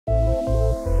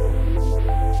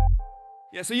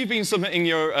Yeah, so you've been submitting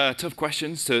your tough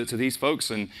questions to these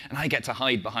folks, and I get to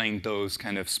hide behind those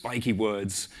kind of spiky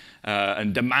words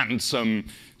and demand some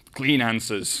clean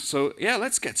answers. So yeah,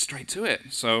 let's get straight to it.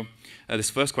 So this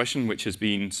first question, which has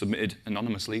been submitted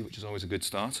anonymously, which is always a good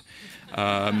start.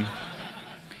 Add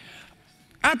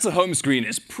to home screen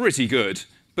is pretty good,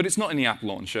 but it's not in the app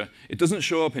launcher. It doesn't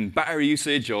show up in battery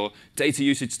usage or data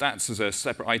usage stats as a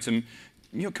separate item.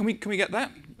 You know, can we get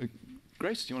that?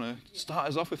 Grace, do you want to start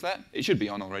us off with that? It should be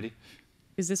on already.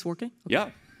 Is this working? Okay. Yeah.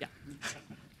 Yeah.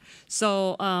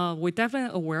 So we're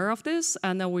definitely aware of this,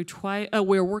 and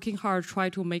we're working hard to try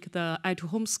to make the Add to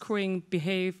Home screen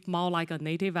behave more like a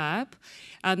native app.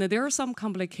 And there are some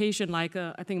complications, like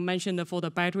I think mentioned for the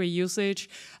battery usage,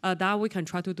 that we can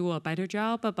try to do a better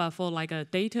job. But for like a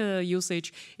data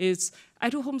usage, is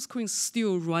Add to Home screen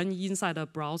still run inside the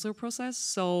browser process.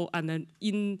 So and then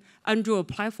in Android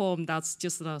platform, that's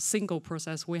just a single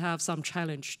process. We have some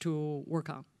challenge to work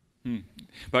on.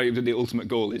 But the ultimate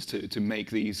goal is to make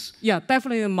these... Yeah,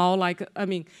 definitely more like, I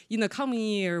mean, in the coming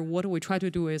year, what we try to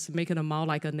do is make it more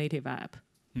like a native app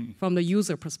from the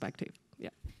user perspective. Yeah.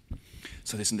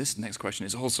 So this next question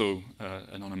is also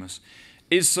anonymous.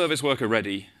 Is Service Worker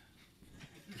ready?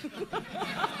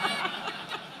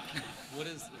 What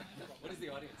is the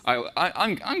audience?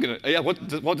 I'm gonna... Yeah,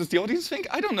 what does the audience think?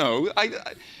 I don't know.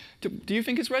 Do you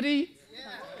think it's ready?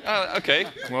 OK,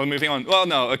 well, moving on. Well,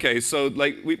 no, OK, so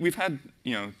like we've had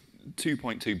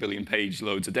 2.2 billion page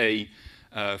loads a day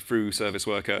through Service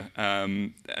Worker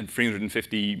and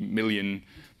 350 million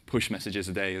push messages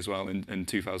a day as well, and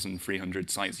 2,300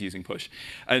 sites using push.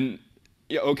 And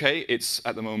yeah, OK, it's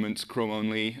at the moment Chrome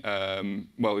only.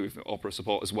 Well, we've Opera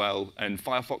support as well, and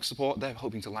Firefox support. They're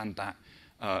hoping to land that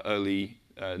early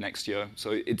next year.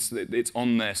 So it's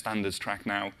on their standards track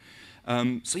now.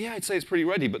 So yeah, I'd say it's pretty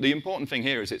ready. But the important thing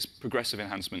here is it's progressive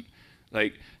enhancement.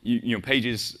 Like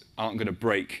pages aren't going to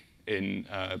break in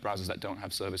browsers that don't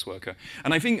have Service Worker.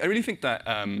 And I really think that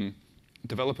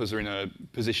developers are in a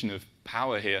position of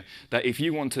power here. That if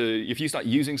you start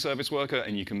using Service Worker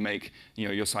and you can make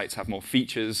your sites have more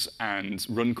features and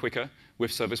run quicker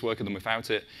with Service Worker than without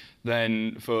it,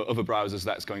 then for other browsers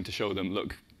that's going to show them,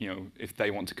 look, if they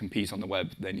want to compete on the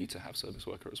web, they need to have Service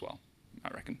Worker as well. I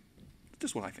reckon.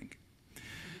 That's what I think.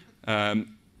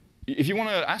 If you want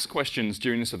to ask questions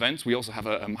during this event, we also have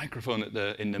a microphone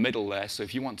in the middle there. So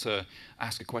if you want to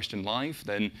ask a question live,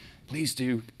 then please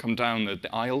do come down the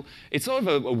aisle. It's sort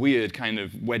of a weird kind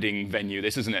of wedding venue,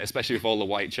 this, isn't it? Especially with all the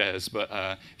white chairs. But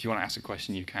if you want to ask a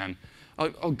question, you can.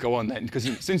 I'll go on then, because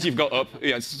since you've got up,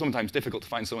 it's sometimes difficult to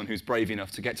find someone who's brave enough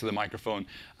to get to the microphone,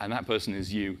 and that person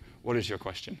is you. What is your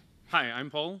question? Hi, I'm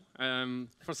Paul.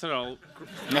 First of all,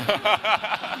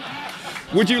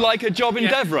 would you like a job in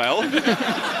DevRel?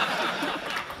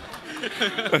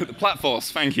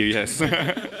 Platforce, thank you, yes.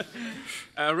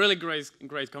 A really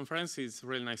great conference. It's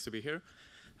really nice to be here.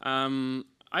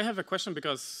 I have a question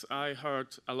because I heard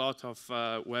a lot of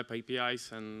web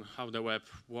APIs and how the web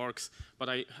works, but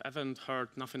I haven't heard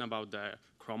nothing about the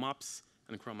Chrome apps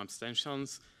and Chrome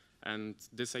extensions and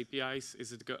these APIs.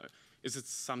 Is it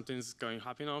something's going to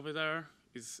happen over there?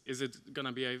 Is it going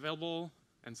to be available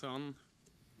and so on?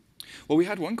 Well, we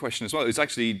had one question as well. It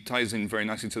actually ties in very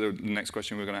nicely to the next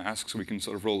question we're going to ask, so we can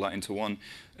sort of roll that into one,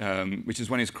 which is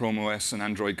when is Chrome OS and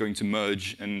Android going to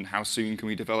merge, and how soon can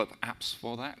we develop apps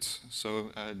for that?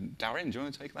 So, Darin, do you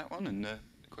want to take that one? And the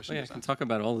question I can talk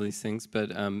about all of these things,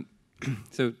 but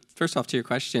so first off, to your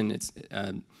question, it's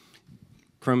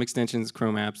Chrome extensions,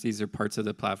 Chrome apps. These are parts of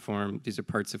the platform. These are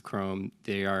parts of Chrome.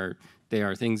 They are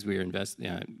things we are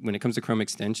when it comes to Chrome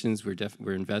extensions,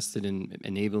 we're invested in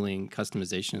enabling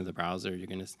customization of the browser. You're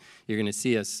gonna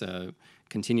see us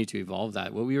continue to evolve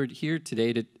that. What we were here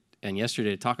today and yesterday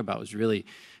to talk about was really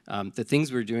the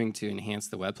things we're doing to enhance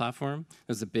the web platform. That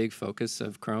was a big focus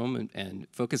of Chrome and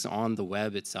focus on the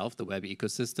web itself, the web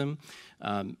ecosystem.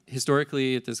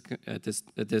 Historically, at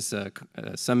this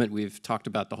summit, we've talked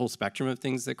about the whole spectrum of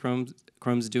things that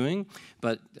Chrome's doing,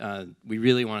 but we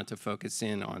really wanted to focus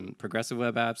in on progressive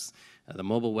web apps, the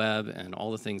mobile web, and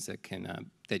all the things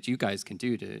that you guys can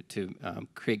do to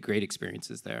create great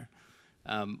experiences there.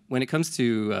 When it comes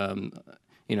to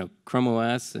Chrome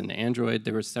OS and Android,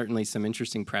 there was certainly some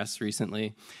interesting press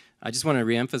recently. I just want to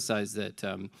reemphasize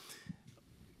that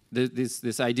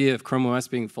this idea of Chrome OS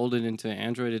being folded into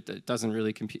Android, it doesn't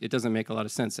really it doesn't make a lot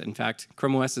of sense. In fact,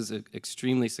 Chrome OS is an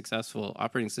extremely successful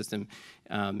operating system.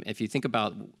 If you think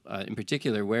about, in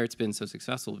particular, where it's been so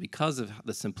successful, because of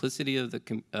the simplicity of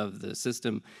the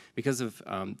system, because of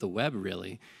the web,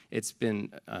 really, it's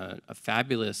been a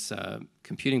fabulous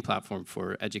computing platform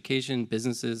for education,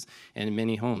 businesses, and in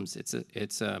many homes.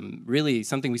 It's really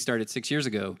something we started 6 years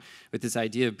ago with this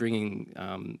idea of bringing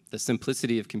the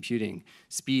simplicity of computing,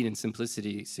 speed and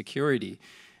simplicity, security,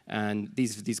 and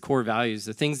these core values,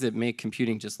 the things that make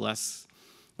computing just less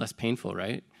painful,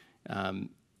 right?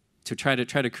 To try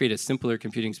to create a simpler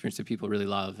computing experience that people really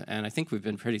love, and I think we've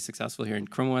been pretty successful here. And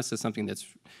Chrome OS is something that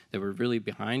we're really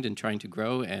behind and trying to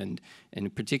grow. And in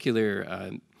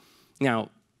particular, now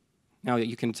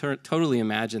you can totally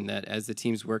imagine that as the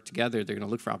teams work together, they're going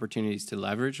to look for opportunities to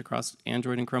leverage across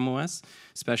Android and Chrome OS,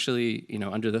 especially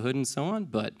under the hood and so on.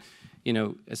 But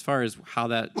as far as how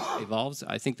that evolves,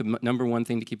 I think the number one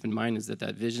thing to keep in mind is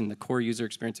that vision, the core user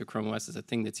experience of Chrome OS, is a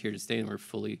thing that's here to stay, and we're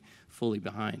fully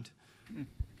behind.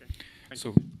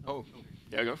 So,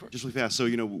 yeah, go for it. Just really fast. So,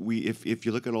 if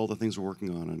you look at all the things we're working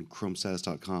on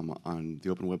ChromeStatus.com, on the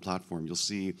open web platform, you'll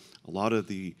see a lot of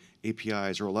the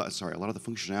APIs, or a lot of the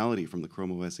functionality from the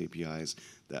Chrome OS APIs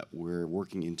that we're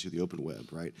working into the open web,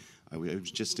 right? I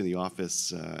was just in the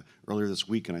office earlier this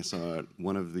week, and I saw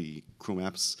one of the Chrome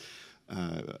apps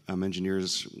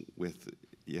engineers with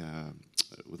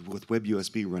web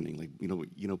USB running, like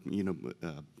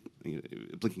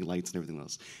blinking lights and everything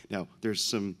else. Now, there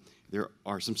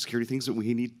are some security things that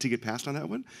we need to get past on that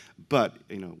one, but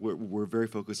we're very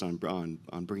focused on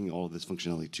bringing all of this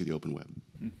functionality to the open web.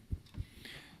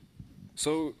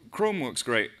 So Chrome works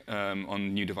great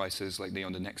on new devices like the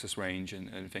Nexus range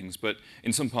and things, but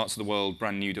in some parts of the world,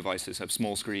 brand new devices have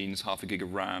small screens, 0.5 gig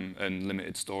of RAM, and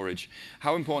limited storage.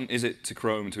 How important is it to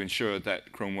Chrome to ensure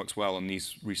that Chrome works well on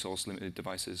these resource-limited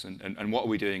devices, and what are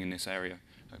we doing in this area?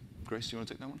 Grace, do you want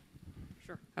to take that one?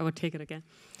 Sure, I will take it again.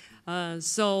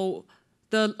 So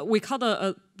we call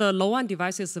the low-end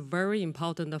devices very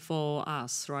important for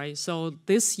us, right? So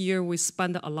this year we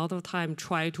spent a lot of time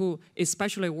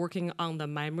especially working on the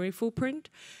memory footprint,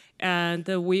 and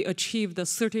we achieved a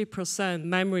 30%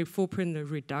 memory footprint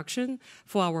reduction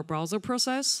for our browser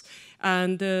process,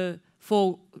 and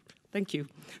thank you.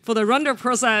 For the render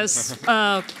process,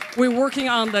 we're working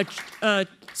on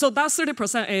so that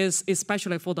 30% is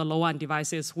especially for the low-end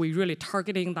devices. We're really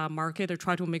targeting that market to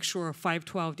try to make sure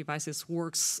 512 devices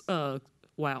works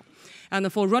well.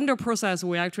 And for render process,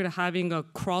 we're actually having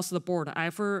across-the-board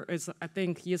effort. I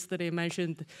think yesterday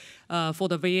mentioned for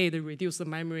the VA, they reduce the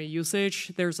memory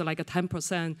usage. There's like a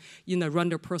 10% in the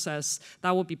render process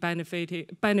that will be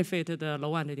benefited the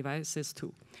low-end devices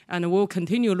too. And we'll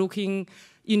continue looking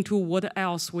into what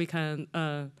else we can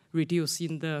reduce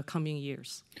in the coming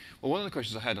years. Well, one of the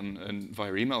questions I had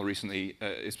via email recently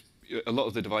is a lot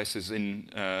of the devices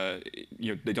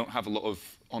they don't have a lot of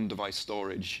on-device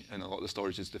storage, and a lot of the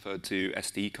storage is deferred to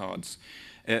SD cards.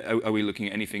 Are we looking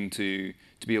at anything to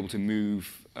be able to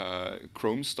move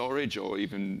Chrome storage, or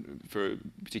even for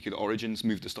particular origins,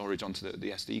 move the storage onto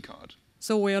the SD card?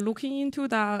 So we are looking into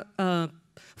that.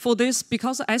 For this,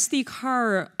 because SD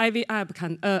card, IV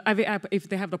app, if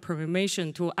they have the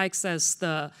permission to access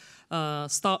the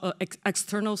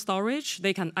external storage,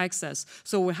 they can access.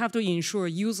 So we have to ensure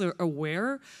user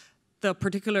aware the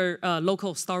particular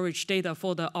local storage data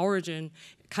for the origin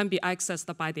can be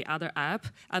accessed by the other app.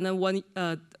 And then when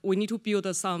we need to build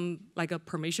a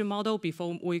permission model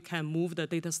before we can move the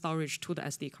data storage to the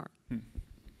SD card.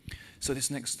 So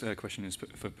this next question is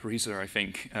for Parisa, I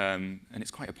think, and it's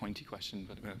quite a pointy question,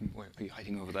 but where are you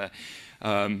hiding over there?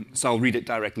 So I'll read it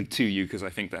directly to you, because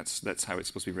I think that's how it's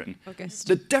supposed to be written. Okay.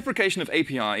 The deprecation of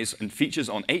APIs and features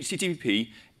on HTTP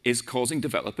is causing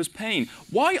developers pain.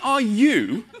 Why are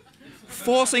you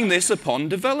forcing this upon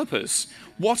developers?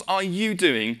 What are you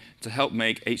doing to help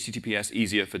make HTTPS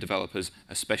easier for developers,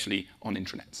 especially on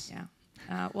intranets? Yeah.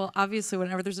 Well, obviously,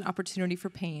 whenever there's an opportunity for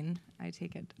pain, I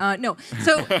take it. No.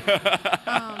 So,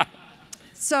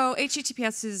 so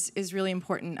HTTPS is really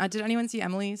important. Did anyone see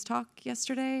Emily's talk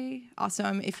yesterday?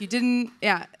 Awesome. If you didn't,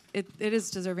 yeah, it is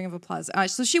deserving of applause.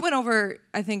 So she went over,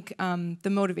 I think, the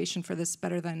motivation for this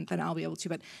better than I'll be able to.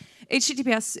 But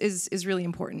HTTPS is really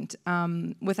important.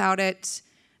 Without it,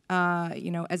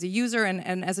 as a user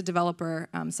and as a developer,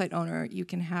 site owner, you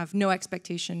can have no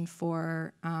expectation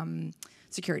for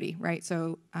security, right?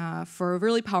 So for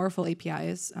really powerful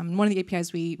APIs, one of the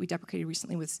APIs we deprecated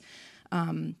recently was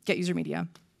Get User Media.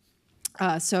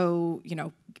 So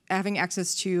having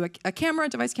access to a camera,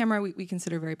 device camera, we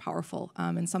consider very powerful,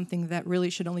 and something that really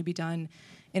should only be done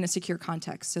in a secure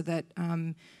context, so that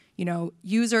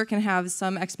user can have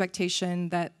some expectation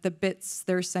that the bits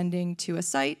they're sending to a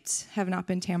site have not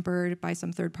been tampered by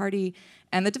some third party,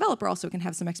 and the developer also can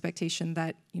have some expectation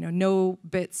that no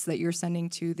bits that you're sending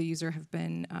to the user have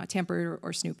been tampered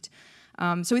or snooped.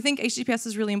 So we think HTTPS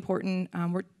is really important.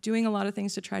 We're doing a lot of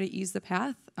things to try to ease the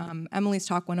path. Emily's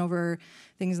talk went over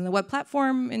things in the web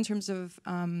platform in terms of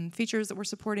features that we're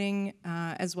supporting,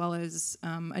 as well as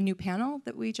a new panel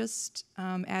that we just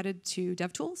added to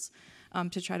DevTools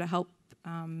to try to help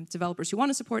developers who want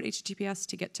to support HTTPS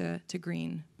to get to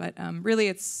green. But really,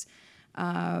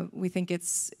 we think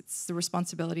it's the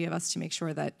responsibility of us to make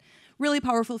sure that really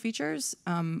powerful features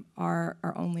are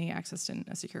only accessed in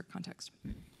a secure context.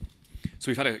 So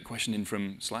we've had a question in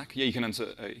from Slack. Yeah, you can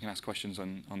ask questions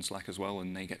on Slack as well,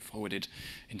 and they get forwarded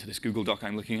into this Google Doc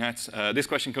I'm looking at. This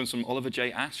question comes from Oliver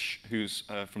J. Ash, who's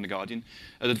from The Guardian,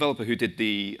 the developer who did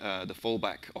the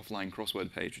fallback offline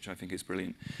crossword page, which I think is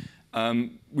brilliant.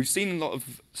 We've seen a lot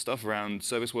of stuff around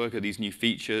Service Worker, these new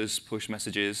features, push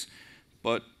messages,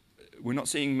 but we're not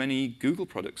seeing many Google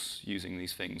products using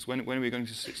these things. When are we going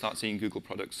to start seeing Google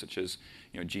products such as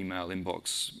Gmail,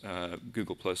 Inbox,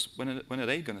 Google+? When are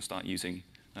they going to start using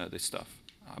this stuff?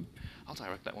 I'll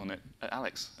direct that one at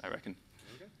Alex, I reckon.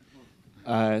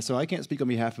 So I can't speak on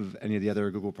behalf of any of the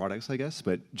other Google products, I guess,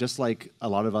 but just like a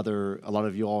lot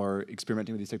of you all are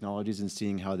experimenting with these technologies and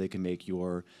seeing how they can make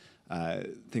your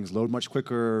things load much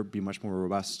quicker, be much more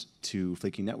robust to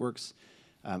flaky networks.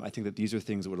 I think that these are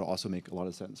things that would also make a lot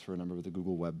of sense for a number of the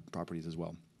Google Web properties as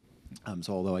well.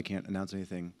 So although I can't announce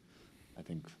anything, I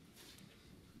think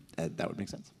that would make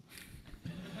sense.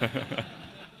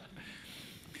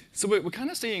 So we're kind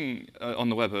of seeing on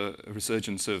the web a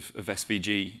resurgence of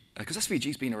SVG, because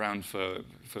SVG's been around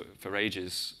for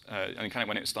ages. And kind of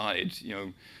when it started,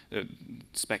 the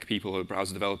spec people or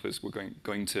browser developers were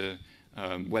going to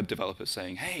web developers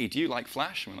saying, hey, do you like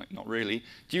Flash? And we're like, not really.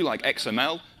 Do you like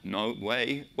XML? No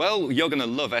way. Well, you're going to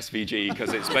love SVG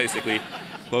because it's basically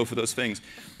both of those things.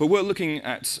 But we're looking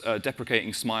at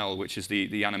deprecating Smile, which is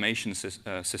the animation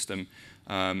system.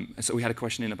 And so we had a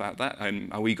question in about that.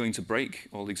 Are we going to break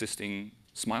all existing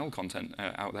Smile content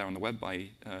out there on the web by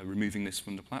removing this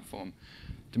from the platform?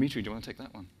 Dimitri, do you want to take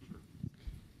that one?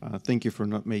 Thank you for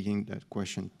not making that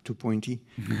question too pointy.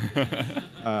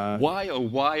 Why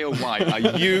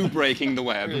are you breaking the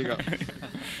web? There you go.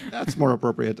 That's more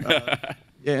appropriate.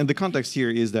 Yeah, and the context here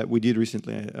is that we did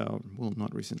recently, well,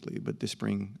 not recently, but this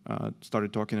spring,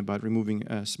 started talking about removing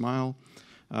Smile,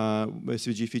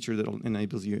 SVG feature that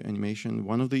enables you animation.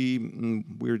 One of the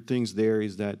weird things there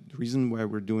is that the reason why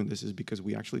we're doing this is because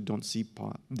we actually don't see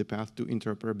the path to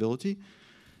interoperability,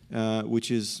 which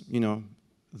is,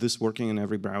 this working in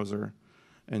every browser.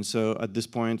 And so at this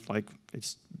point,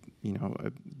 it's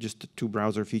just a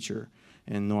two-browser feature,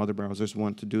 and no other browsers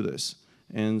want to do this.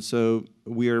 And so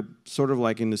we are sort of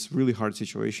in this really hard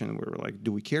situation where we're like,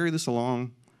 do we carry this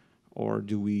along, or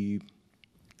do we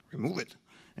remove it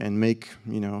and make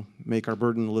our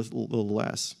burden a little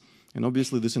less? And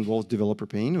obviously this involves developer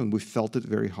pain, and we felt it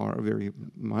very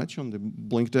much on the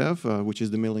Blink Dev, which is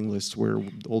the mailing list where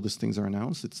all these things are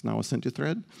announced. It's now a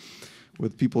Senti-thread,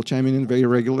 with people chiming in very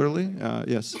regularly,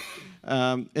 yes.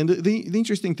 And the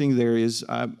interesting thing there is,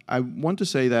 I want to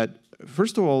say that,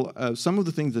 first of all, some of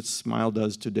the things that Smile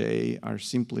does today are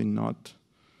simply not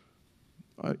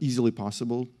easily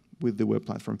possible with the web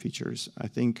platform features. I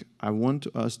think I want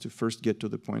us to first get to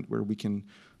the point where we can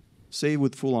say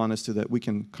with full honesty that we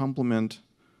can complement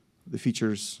the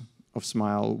features of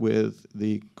Smile with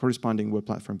the corresponding web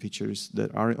platform features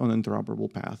that are on an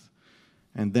interoperable path,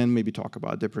 and then maybe talk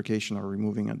about deprecation or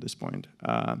removing at this point.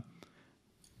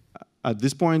 At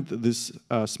this point, this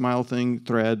Smile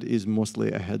thread is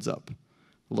mostly a heads up.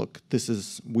 Look,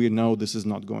 we know this is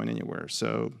not going anywhere,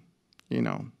 so,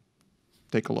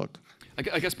 take a look.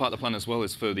 I guess part of the plan as well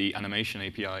is for the animation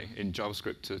API in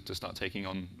JavaScript to start taking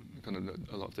on kind of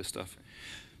a lot of this stuff.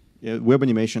 Yeah, web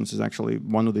animations is actually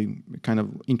one of the kind of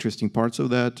interesting parts of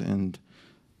that, and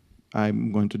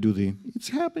I'm going to do the "it's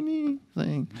happening"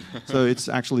 thing. So it's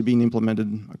actually being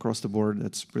implemented across the board.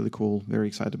 That's really cool. Very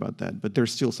excited about that. But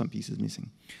there's still some pieces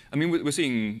missing. I mean, we're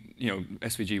seeing,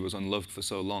 SVG was unloved for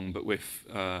so long, but with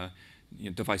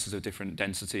devices of different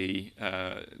density,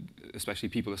 especially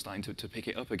people are starting to pick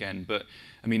it up again. But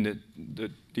I mean, the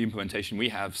implementation we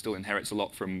have still inherits a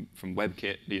lot from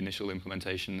WebKit, the initial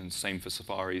implementation, and same for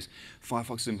Safari's.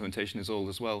 Firefox's implementation is old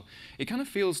as well. It kind of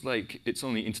feels like it's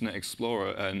only Internet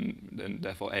Explorer and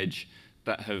therefore Edge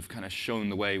that have kind of shown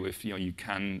the way with, you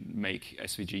can make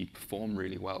SVG perform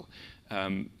really well.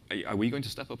 Are we going to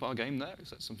step up our game there? Is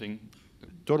that something?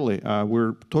 Totally.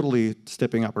 We're totally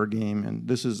stepping up our game, and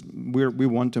we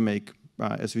want to make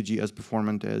SVG as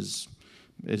performant as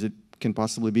it can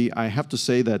possibly be. I have to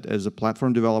say that as a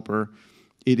platform developer,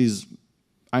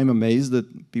 I'm amazed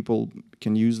that people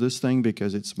can use this thing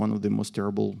because it's one of the most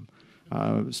terrible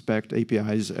spec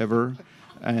APIs ever.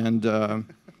 And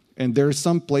there are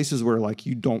some places where like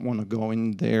you don't want to go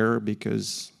in there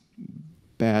because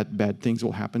bad things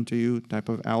will happen to you, type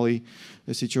of alley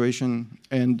situation.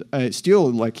 And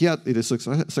still, like, yeah, it is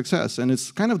a success. And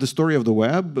it's kind of the story of the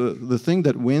web. The thing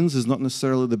that wins is not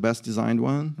necessarily the best designed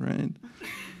one, right?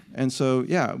 And so,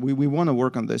 yeah, we want to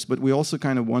work on this, but we also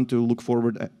kind of want to look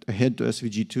forward ahead to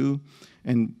SVG2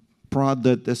 and prod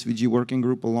that SVG working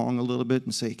group along a little bit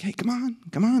and say, hey, come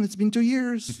on, it's been 2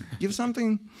 years, give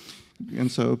something. And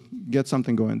so get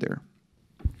something going there.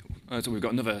 So we've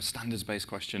got another standards-based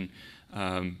question.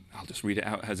 I'll just read it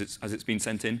out as it's been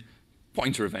sent in.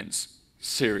 Pointer events,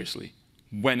 seriously,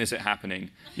 when is it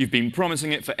happening? You've been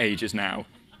promising it for ages now.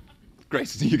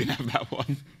 Grace, you can have that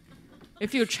one.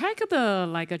 If you check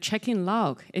the check-in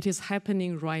log, it is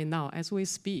happening right now as we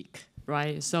speak,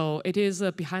 right? So it is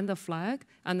behind the flag,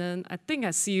 and then I think I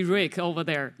see Rick over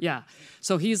there. Yeah,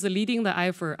 so he's leading the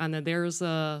effort, and then there's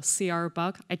a CR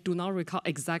bug. I do not recall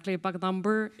exactly bug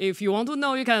number. If you want to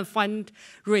know, you can find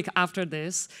Rick after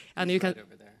this, and you can. Right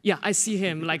over there. Yeah, I see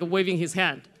him like waving his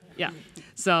hand. Yeah,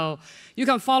 so you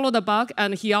can follow the bug,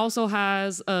 and he also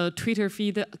has a Twitter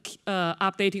feed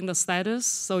updating the status,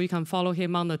 so you can follow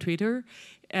him on the Twitter.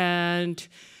 And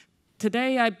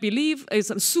today, I believe,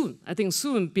 is soon. I think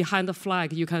soon, behind the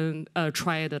flag, you can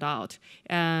try it out.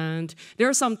 And there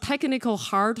are some technical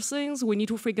hard things we need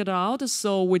to figure out,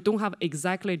 so we don't have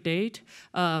exactly date.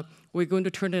 We're going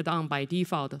to turn it on by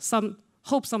default.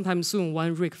 Hope sometime soon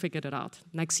when Rick figured it out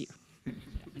next year.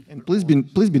 And please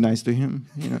be nice to him.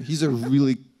 You know, he's a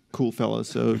really cool fellow,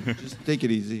 so just take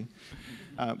it easy.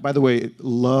 By the way,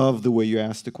 love the way you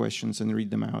ask the questions and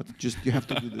read them out. You have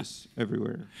to do this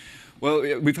everywhere. Well,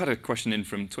 we've had a question in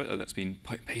from Twitter that's been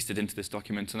pasted into this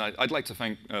document, and I'd like to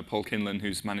thank Paul Kinlan,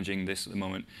 who's managing this at the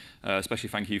moment. Especially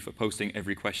thank you for posting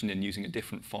every question in using a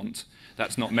different font.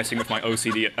 That's not messing with my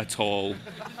OCD at all.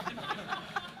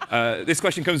 This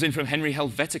question comes in from Henry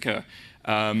Helvetica.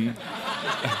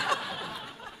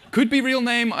 Could be real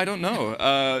name, I don't know.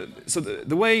 So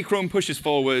the way Chrome pushes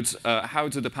forward, how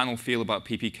did the panel feel about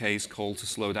PPK's call to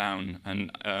slow down?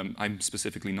 And I'm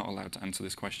specifically not allowed to answer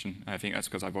this question. I think that's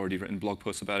because I've already written blog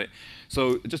posts about it.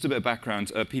 So just a bit of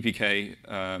background, PPK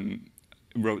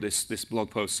wrote this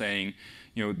blog post saying,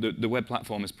 the web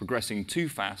platform is progressing too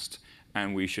fast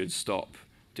and we should stop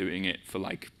doing it for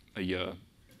like a year.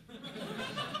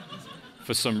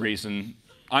 For some reason,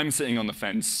 I'm sitting on the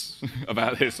fence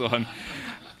about this one.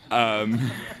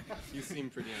 You seem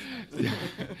pretty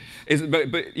unhappy.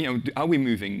 But are we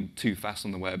moving too fast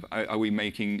on the web? Are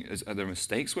there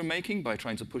mistakes we're making by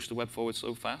trying to push the web forward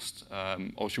so fast?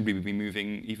 Or should we be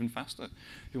moving even faster?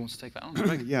 Who wants to take that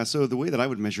on? Yeah, so the way that I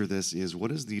would measure this is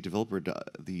what is the developer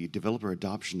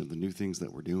adoption of the new things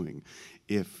that we're doing?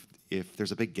 If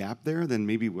there's a big gap there, then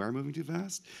maybe we are moving too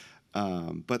fast.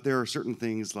 But there are certain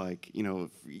things like,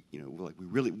 like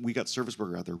we got Service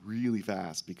Worker out there really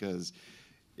fast because,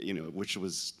 which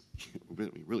was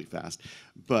really fast.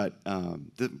 But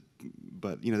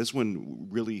this one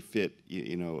really fit,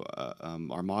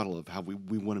 our model of how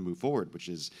we want to move forward, which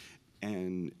is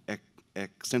an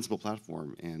extensible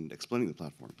platform and explaining the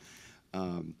platform.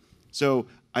 So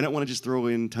I don't want to just throw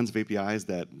in tons of APIs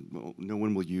that no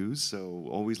one will use. So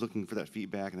always looking for that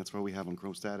feedback, and that's why we have on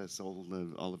Chrome Status all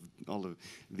of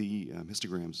the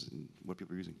histograms and what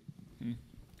people are using. Mm.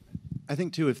 I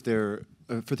think too, if they're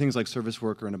for things like Service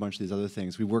Worker and a bunch of these other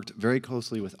things, we worked very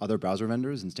closely with other browser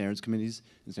vendors and standards committees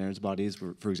and standards bodies.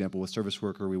 For example, with Service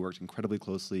Worker, we worked incredibly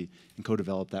closely and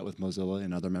co-developed that with Mozilla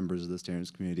and other members of the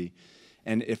standards community.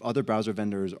 And if other browser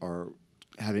vendors are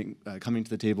coming to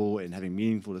the table and having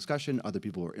meaningful discussion, other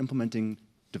people are implementing,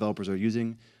 developers are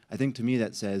using, I think to me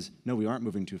that says, no, we aren't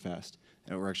moving too fast,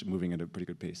 and we're actually moving at a pretty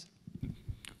good pace.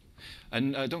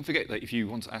 And don't forget that if you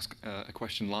want to ask a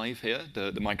question live here,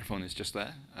 the microphone is just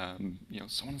there.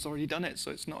 Someone's already done it, so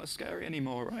it's not as scary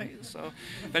anymore, right? So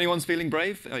if anyone's feeling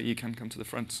brave, you can come to the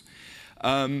front.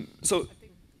 Oh,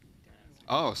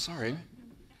 sorry.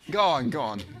 Go on,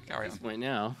 carry on. Right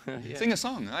now. Yeah. Sing a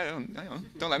song.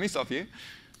 Don't let me stop you.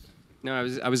 No,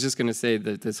 I was just going to say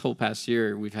that this whole past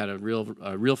year we've had a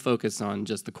real focus on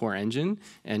just the core engine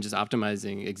and just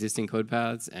optimizing existing code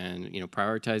paths and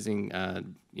prioritizing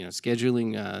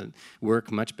scheduling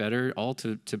work much better, all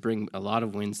to bring a lot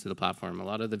of wins to the platform. A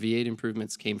lot of the V8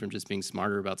 improvements came from just being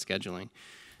smarter about scheduling.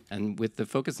 And with the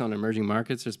focus on emerging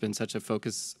markets, there's been such a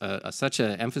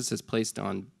emphasis placed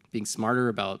on being smarter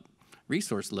about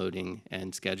resource loading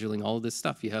and scheduling, all of this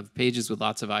stuff. You have pages with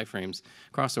lots of iframes,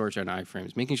 cross-origin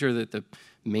iframes, making sure that the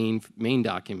main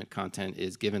document content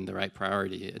is given the right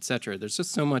priority, et cetera. There's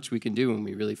just so much we can do when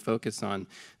we really focus on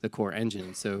the core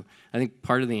engine. So I think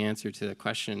part of the answer to the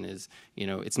question is,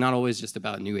 it's not always just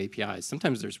about new APIs.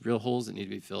 Sometimes there's real holes that need to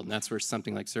be filled, and that's where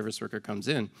something like Service Worker comes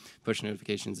in, push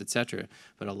notifications, et cetera.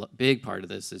 But a big part of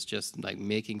this is just like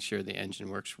making sure the engine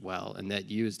works well and that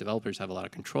you as developers have a lot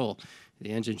of control. The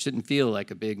engine shouldn't feel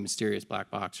like a big mysterious black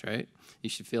box, right? You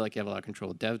should feel like you have a lot of control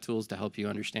with dev tools to help you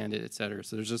understand it, et cetera.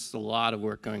 So there's just a lot of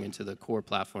work going into the core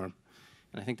platform.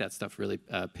 And I think that stuff really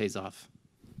pays off.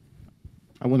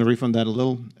 I want to riff on that a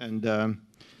little. And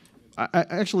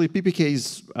actually,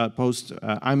 PPK's post,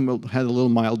 I had a little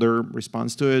milder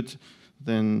response to it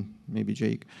than maybe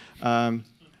Jake. And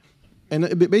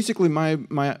basically,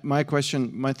 my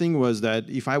question, my thing was that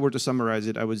if I were to summarize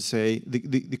it, I would say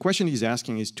the question he's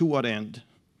asking is, to what end?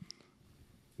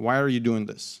 Why are you doing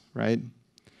this, right?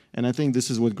 And I think this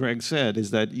is what Greg said,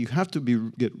 is that you have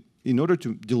to in order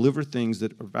to deliver things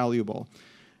that are valuable,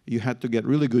 you had to get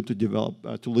really good to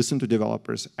develop, to listen to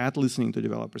developers, at listening to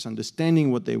developers,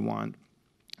 understanding what they want,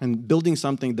 and building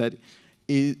something that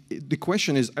the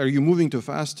question is, are you moving too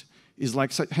fast?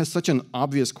 Has such an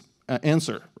obvious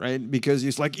answer, right? Because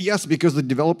it's like, yes, because the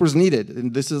developers need it,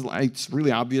 and this is it's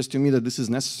really obvious to me that this is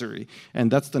necessary,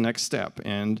 and that's the next step.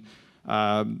 And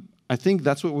I think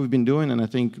that's what we've been doing, and I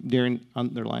think Darin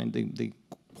underlined the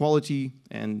quality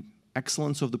and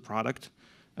excellence of the product,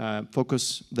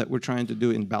 focus that we're trying to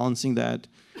do in balancing that.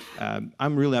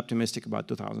 I'm really optimistic about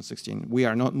 2016. We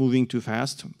are not moving too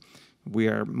fast. We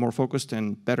are more focused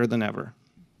and better than ever.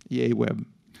 Yay, web.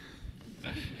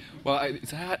 Well,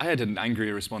 I had an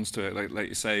angry response to it, like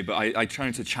you say, but I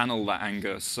tried to channel that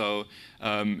anger. So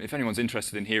if anyone's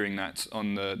interested in hearing that,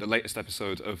 on the latest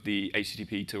episode of the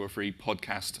HTTP 203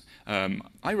 podcast,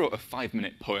 I wrote a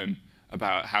 5-minute poem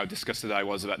about how disgusted I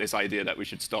was about this idea that we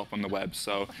should stop on the web.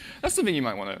 So that's something you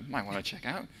might want to check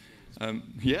out.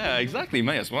 Yeah, exactly.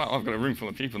 May as well. I've got a room full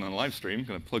of people on a live stream. I'm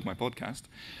going to plug my podcast.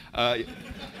 Do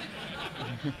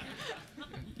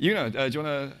you want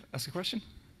to ask a question?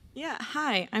 Yeah,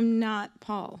 hi, I'm not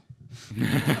Paul.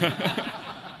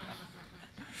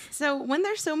 So when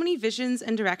there's so many visions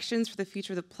and directions for the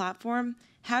future of the platform,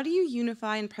 how do you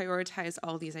unify and prioritize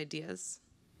all these ideas?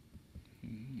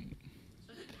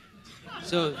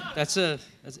 So it's a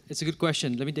good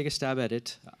question. Let me take a stab at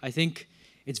it. I think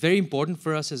it's very important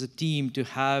for us as a team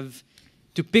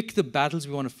to pick the battles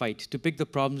we want to fight, to pick the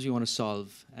problems we want to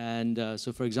solve. And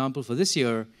so for example, for this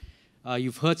year,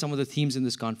 you've heard some of the themes in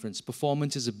this conference.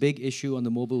 Performance is a big issue on the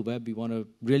mobile web. We want to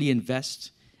really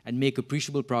invest and make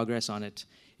appreciable progress on it.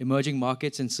 Emerging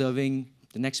markets and serving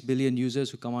the next billion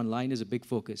users who come online is a big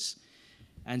focus.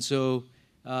 And so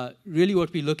really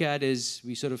what we look at is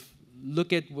we sort of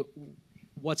look at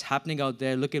what's happening out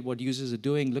there, look at what users are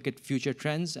doing, look at future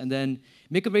trends, and then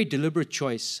make a very deliberate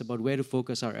choice about where to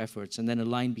focus our efforts and then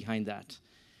align behind that.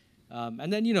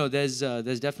 And then, there's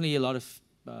definitely a lot of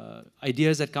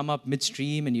ideas that come up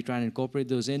midstream, and you try and incorporate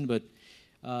those in, but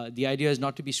the idea is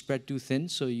not to be spread too thin,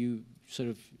 so you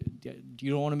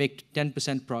don't want to make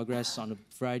 10% progress on a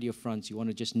variety of fronts. You want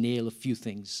to just nail a few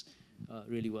things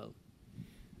really well.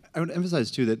 I would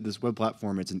emphasize, too, that this web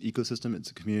platform, it's an ecosystem,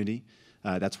 it's a community.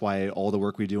 That's why all the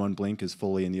work we do on Blink is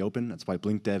fully in the open. That's why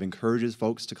Blink Dev encourages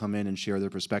folks to come in and share their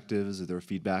perspectives, their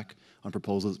feedback on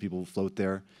proposals that people float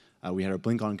there. We had our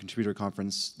Blink On Contributor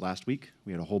Conference last week.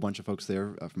 We had a whole bunch of folks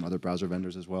there from other browser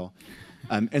vendors as well.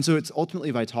 And so it's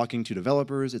ultimately by talking to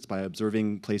developers, it's by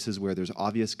observing places where there's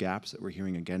obvious gaps that we're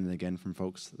hearing again and again from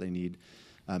folks that they need.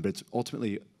 But it's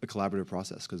ultimately a collaborative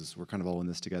process because we're kind of all in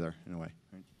this together in a way.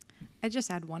 Right? I'd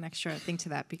just add one extra thing to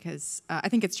that because I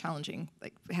think it's challenging,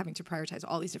 like having to prioritize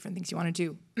all these different things you want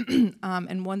to do.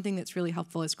 And one thing that's really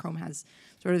helpful is Chrome has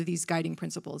sort of these guiding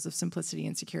principles of simplicity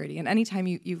and security. And anytime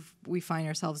we find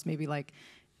ourselves maybe like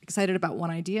excited about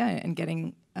one idea and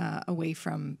getting away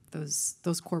from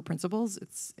those core principles,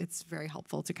 it's very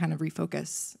helpful to kind of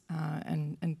refocus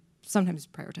and sometimes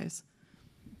prioritize.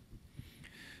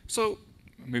 So,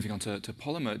 moving on to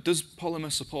Polymer, does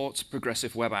Polymer support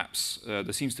progressive web apps?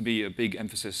 There seems to be a big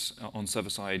emphasis on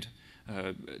server-side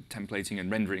templating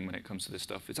and rendering when it comes to this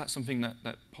stuff. Is that something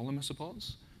that Polymer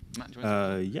supports? Matt,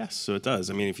 yes, so it does.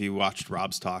 I mean, if you watched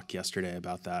Rob's talk yesterday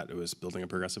about that, it was building a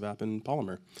progressive app in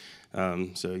Polymer.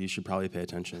 So you should probably pay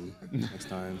attention next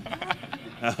time.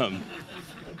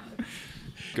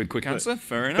 Good quick answer,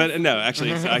 fair enough. But no,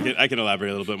 actually, so I can elaborate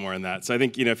a little bit more on that. So I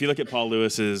think, if you look at Paul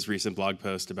Lewis's recent blog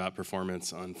post about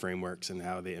performance on frameworks and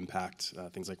how they impact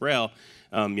things like Rail,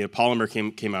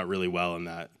 Polymer came out really well in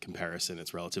that comparison.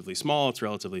 It's relatively small, it's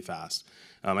relatively fast.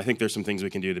 I think there's some things we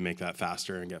can do to make that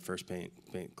faster and get first paint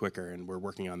quicker, and we're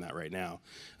working on that right now.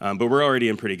 But we're already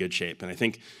in pretty good shape. And I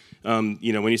think, when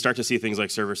you start to see things like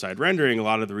server-side rendering, a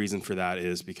lot of the reason for that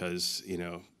is because,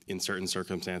 in certain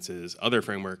circumstances, other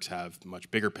frameworks have much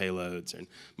bigger payloads and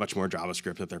much more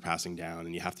JavaScript that they're passing down,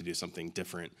 and you have to do something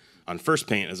different on first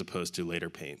paint as opposed to later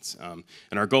paints.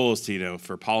 And our goal is to,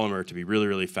 for Polymer to be really,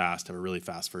 really fast, have a really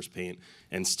fast first paint,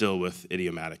 and still with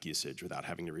idiomatic usage without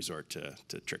having to resort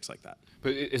to tricks like that.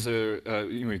 But is there,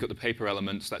 you've got the paper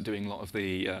elements that doing a lot of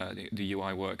the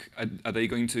UI work. Are they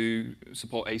going to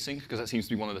support async? Because that seems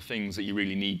to be one of the things that you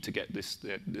really need to get this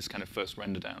kind of first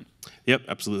render down. Yep,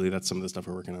 absolutely. That's some of the stuff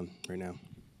we're working on right now.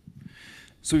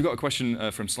 So we've got a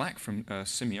question from Slack, from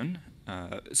Simeon.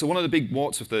 So one of the big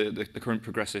warts of the current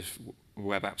progressive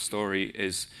web app story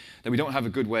is that we don't have a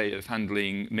good way of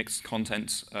handling mixed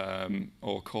content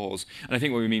or cores. And I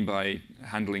think what we mean by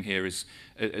handling here is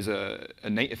a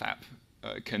native app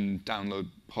can download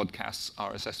podcasts,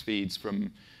 RSS feeds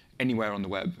from anywhere on the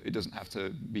web. It doesn't have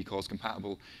to be cores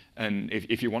compatible. And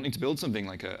if you're wanting to build something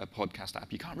like a podcast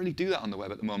app, you can't really do that on the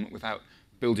web at the moment without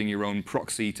building your own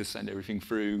proxy to send everything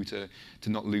through, to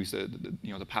not lose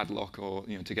the padlock, or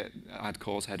to add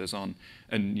cores headers on.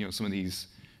 And some of these,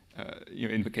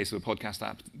 in the case of a podcast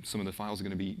app, some of the files are going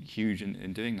to be huge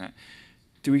in doing that.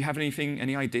 Do we have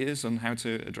any ideas on how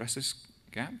to address this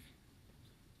gap?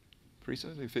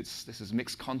 Parisa, if this is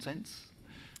mixed content, do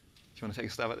you want to take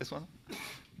a stab at this one?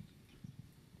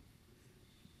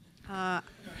 I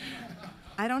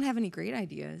don't have any great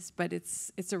ideas, but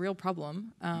it's a real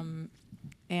problem.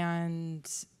 And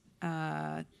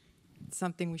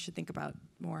something we should think about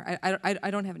more. I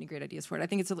don't have any great ideas for it. I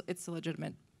think it's a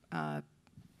legitimate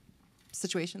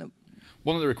situation.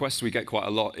 One of the requests we get quite a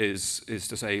lot is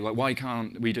to say, like, why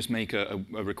can't we just make a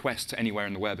request to anywhere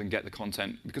in the web and get the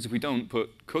content? Because if we don't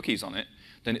put cookies on it,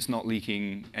 then it's not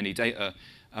leaking any data.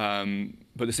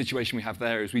 But the situation we have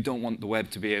there is we don't want the web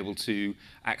to be able to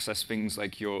access things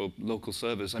like your local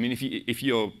servers. I mean,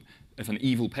 if an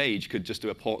evil page could just do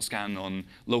a port scan on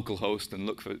localhost and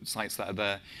look for sites that are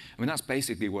there, I mean, that's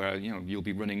basically where you'll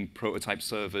be running prototype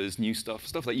servers, new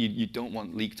stuff that you don't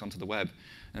want leaked onto the web.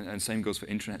 And same goes for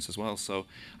intranets as well. So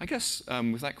I guess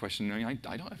with that question, I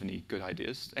don't have any good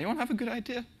ideas. Anyone have a good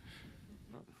idea?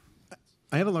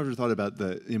 I have a larger thought about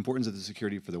the importance of the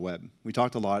security for the web. We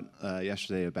talked a lot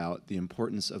yesterday about the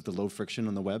importance of the low friction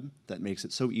on the web that makes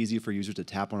it so easy for users to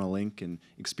tap on a link and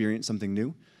experience something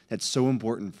new. That's so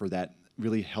important for that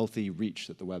really healthy reach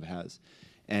that the web has.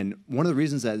 And one of the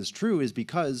reasons that is true is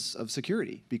because of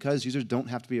security, because users don't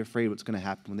have to be afraid what's going to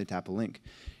happen when they tap a link.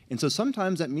 And so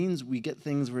sometimes that means we get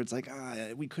things where it's like,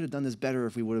 we could have done this better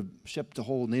if we would have shipped a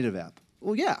whole native app.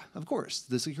 Well, yeah, of course.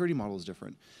 The security model is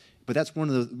different. But that's one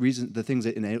of the things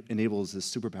that enables this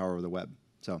superpower of the web.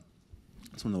 So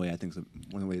that's one of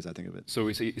the ways I think of it. So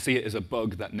we see it as a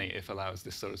bug that native allows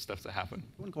this sort of stuff to happen.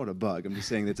 I wouldn't call it a bug. I'm just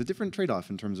saying that it's a different trade-off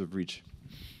in terms of reach.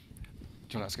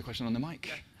 Do you want to ask a question on the mic?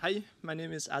 Yeah. Hi, my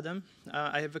name is Adam.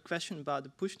 I have a question about the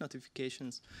push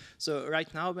notifications. So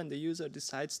right now, when the user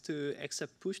decides to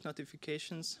accept push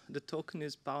notifications, the token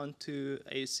is bound to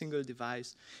a single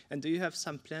device. And do you have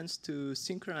some plans to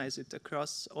synchronize it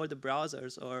across all the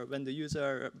browsers, or when the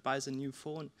user buys a new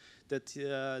phone, that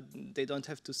they don't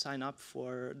have to sign up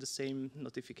for the same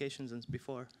notifications as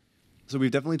before? So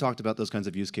we've definitely talked about those kinds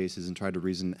of use cases and tried to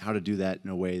reason how to do that in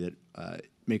a way that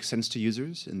makes sense to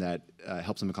users and that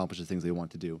helps them accomplish the things they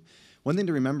want to do. One thing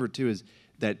to remember, too, is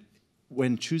that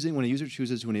when a user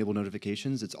chooses to enable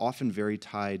notifications, it's often very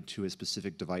tied to a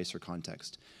specific device or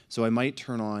context. So I might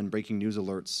turn on breaking news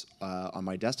alerts on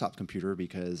my desktop computer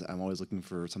because I'm always looking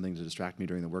for something to distract me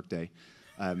during the workday.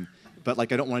 But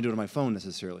I don't want to do it on my phone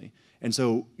necessarily. And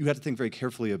so you have to think very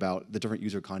carefully about the different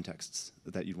user contexts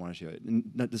that you'd want to show it, and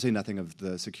not to say nothing of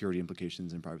the security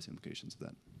implications and privacy implications of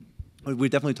that. We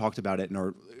definitely talked about it and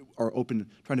are open,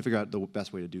 trying to figure out the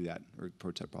best way to do that or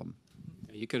approach that problem.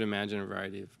 You could imagine a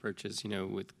variety of approaches,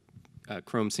 with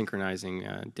Chrome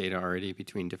synchronizing data already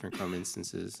between different Chrome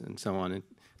instances and so on. And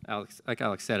like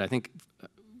Alex said, I think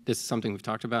this is something we've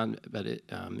talked about, but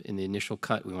in the initial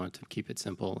cut, we wanted to keep it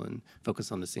simple and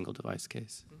focus on the single device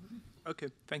case. Okay,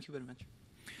 thank you very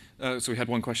much. So we had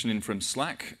one question in from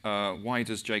Slack. Why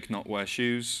does Jake not wear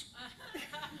shoes?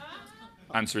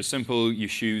 Answer is simple: you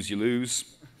shoes, you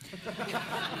lose.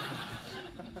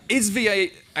 Is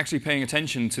V8 actually paying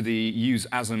attention to the use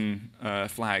ASM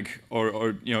flag,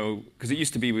 or because it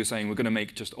used to be we were saying we're going to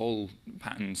make just all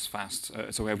patterns fast.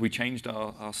 So have we changed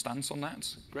our stance on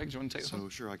that? Greg, do you want to take this one?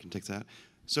 Sure, I can take that.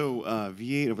 So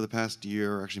V8 over the past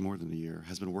year, or actually more than a year,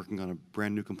 has been working on a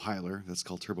brand new compiler that's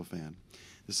called Turbofan.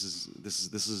 This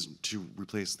is to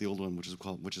replace the old one, which is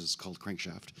called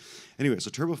Crankshaft. Anyway, so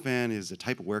Turbofan is a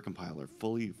type-aware compiler,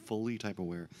 fully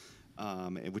type-aware,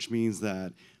 which means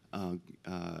that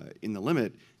in the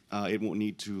limit, it won't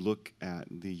need to look at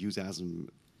the useASM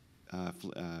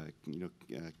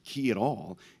key at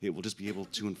all. It will just be able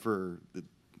to infer the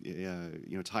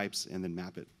types and then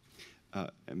map it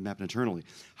internally.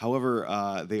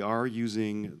 However, they are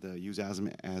using the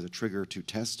useASM as a trigger to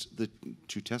test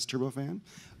Turbofan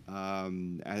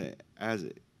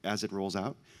as it rolls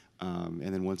out, and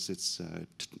then once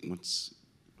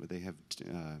they have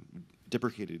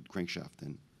deprecated Crankshaft,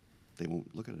 then they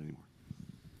won't look at it anymore.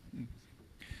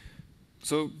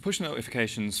 So push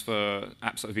notifications for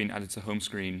apps that have been added to home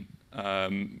screen,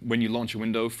 when you launch a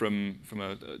window from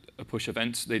a push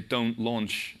event, they don't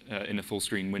launch in a full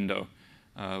screen window.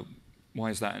 Why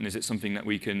is that? And is it something that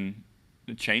we can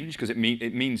change? Because it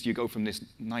means you go from this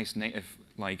nice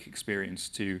native-like experience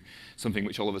to something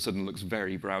which all of a sudden looks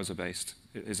very browser-based.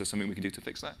 Is there something we can do to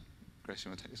fix that? Grace, you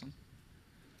want to take this one?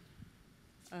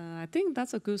 I think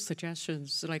that's a good suggestion.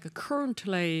 So, like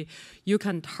currently, you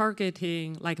can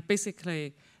targeting, like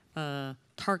basically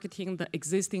targeting the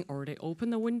existing already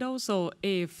open window. So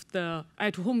if the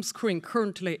at home screen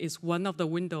currently is one of the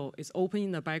window is open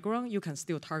in the background, you can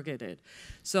still target it.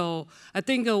 So I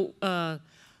think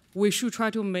we should try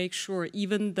to make sure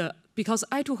because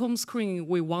at home screen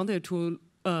we wanted to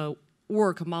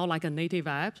work more like a native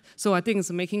app. So I think it's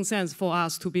making sense for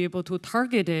us to be able to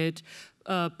target it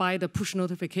by the push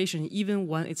notification, even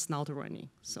when it's not running.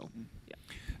 So, yeah.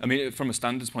 I mean, from a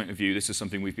standards point of view, this is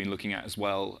something we've been looking at as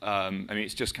well. I mean,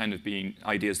 it's just kind of been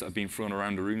ideas that have been thrown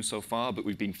around the room so far, but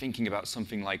we've been thinking about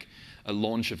something like a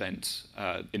launch event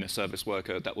in a service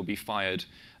worker that will be fired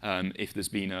if there's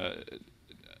been a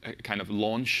kind of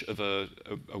launch of a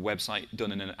website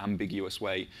done in an ambiguous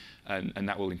way, and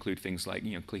that will include things like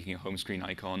clicking a home screen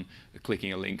icon,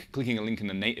 clicking a link in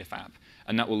the native app,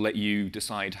 and that will let you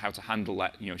decide how to handle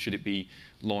that. Should it be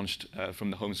launched from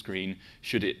the home screen?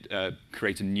 Should it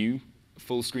create a new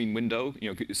full screen window?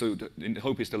 So the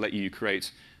hope is to let you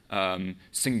create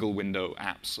single window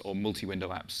apps or multi-window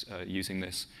apps using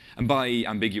this. And by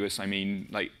ambiguous, I mean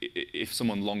like if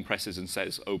someone long presses and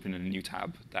says open in a new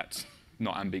tab, that's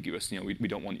not ambiguous. We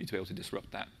don't want you to be able to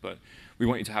disrupt that, but we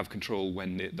want you to have control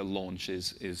when the launch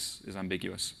is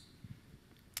ambiguous.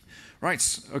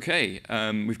 Right, okay,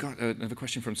 we've got another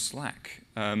question from Slack.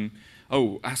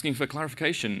 Asking for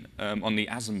clarification on the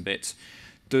ASM bit.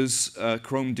 Does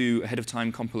Chrome do ahead of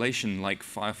time compilation like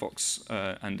Firefox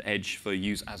and Edge for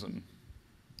use ASM?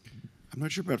 I'm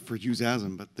not sure about for use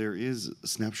ASM, but there is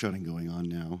snapshotting going on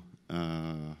now.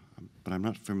 But I'm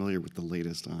not familiar with the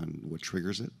latest on what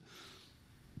triggers it.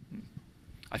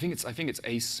 I think it's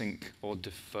async or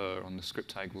defer on the script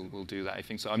tag will do that. I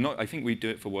think so. I think we do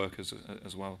it for work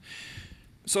as well.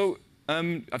 So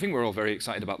I think we're all very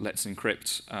excited about Let's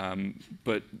Encrypt,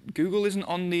 but Google isn't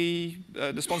on the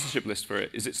sponsorship list for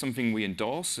it. Is it something we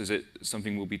endorse? Is it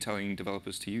something we'll be telling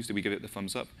developers to use? Do we give it the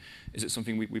thumbs up? Is it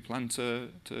something we plan to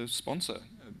sponsor?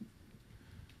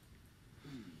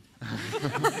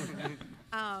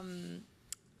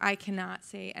 I cannot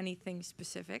say anything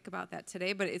specific about that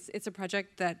today, but it's a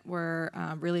project that we're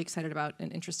really excited about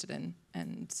and interested in,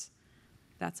 and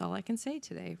that's all I can say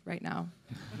today, right now,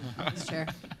 Mr. Chair.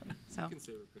 So. You can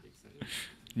say we're pretty excited.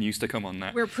 News to come on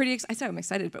that. We're pretty excited. I said I'm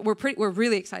excited, but we're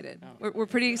really excited. Oh. We're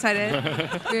pretty excited.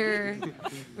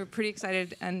 we're pretty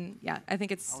excited, and yeah, I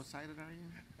think it's. How excited are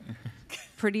you?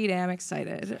 Pretty damn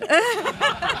excited.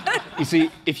 You see,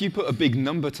 if you put a big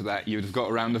number to that, you'd have got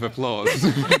a round of applause.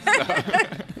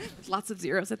 Lots of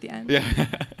zeros at the end. Yeah.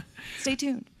 Stay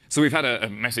tuned. So we've had a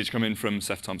message come in from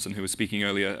Seth Thompson, who was speaking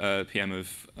earlier, PM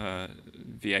of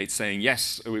V8, saying,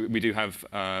 yes, we do have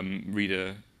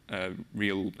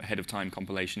real ahead-of-time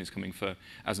compilation is coming for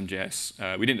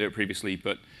ASM.js. We didn't do it previously,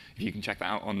 but if you can check that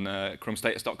out on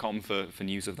chromestatus.com for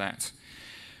news of that.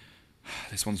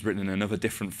 This one's written in another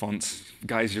different font.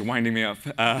 Guys, you're winding me up.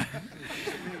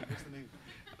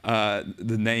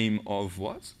 The name of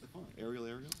what? The font,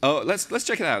 Arial. Oh, let's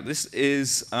check it out. This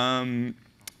is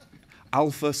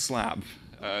Alpha Slab.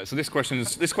 So this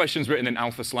question's written in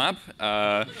Alpha Slab.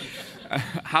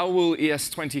 How will ES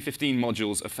 2015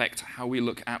 modules affect how we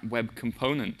look at web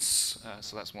components?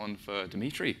 So that's one for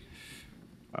Dimitri.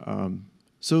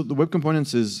 So the web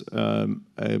components is a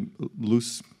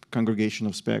loose congregation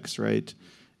of specs, right?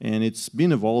 And it's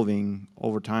been evolving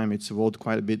over time. It's evolved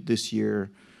quite a bit this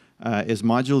year. As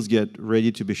modules get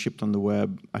ready to be shipped on the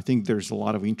web, I think there's a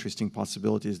lot of interesting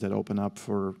possibilities that open up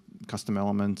for custom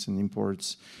elements and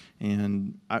imports.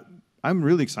 And I'm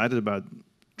really excited about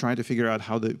trying to figure out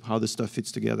how this stuff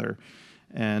fits together.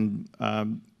 And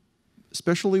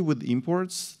especially with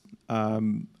imports,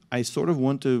 I sort of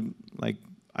want to, like,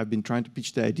 I've been trying to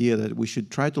pitch the idea that we should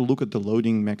try to look at the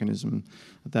loading mechanism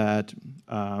that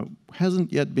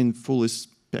hasn't yet been fully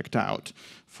spec'd out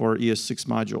for ES6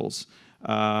 modules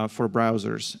for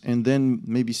browsers, and then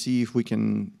maybe see if we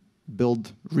can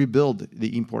rebuild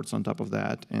the imports on top of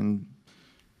that and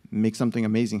make something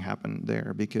amazing happen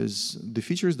there, because the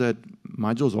features that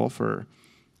modules offer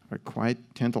are quite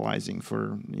tantalizing.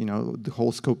 For, you know, the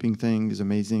whole scoping thing is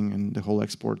amazing, and the whole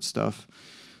export stuff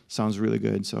sounds really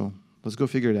good. So let's go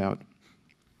figure it out.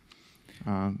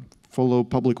 Follow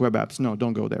public web apps. No,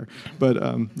 don't go there. But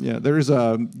yeah, there is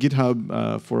a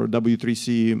GitHub for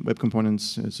W3C web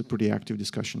components. It's a pretty active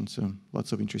discussion, so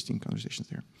lots of interesting conversations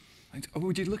there. Oh,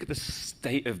 would you look at the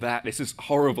state of that? This is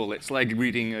horrible. It's like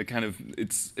reading a kind of,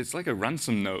 it's like a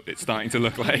ransom note, it's starting to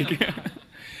look like.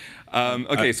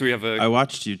 Okay, so we have a... I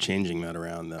watched you changing that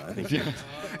around, though. I think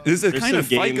there's a kind of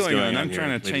fight going on. I'm here,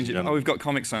 trying to change it. Oh, we've got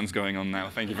Comic Sans going on now.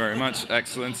 Thank you very much.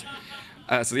 Excellent.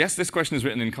 So yes, this question is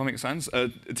written in Comic Sans.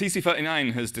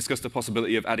 TC39 has discussed the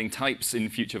possibility of adding types in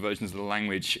future versions of the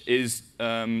language. Is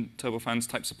Turbofan's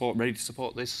type support ready to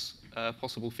support this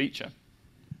possible feature?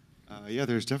 Yeah,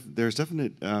 there's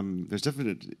definite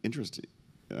interest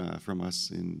from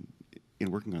us in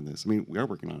working on this. I mean, we are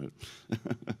working on it.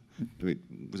 I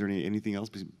mean, was there anything else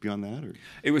beyond that, or?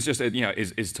 It was just, you know,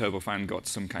 is Turbofan got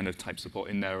some kind of type support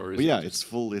in there, or is? Well, yeah, it's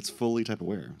fully type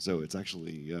aware, so it's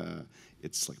actually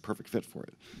it's like perfect fit for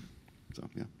it. So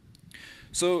yeah.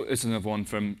 So it's another one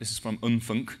from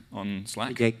Unfunk on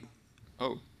Slack. Jake.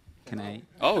 Oh. Can I?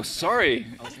 Oh, sorry.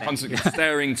 Constantly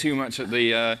staring too much at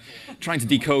the, trying to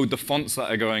decode the fonts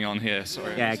that are going on here.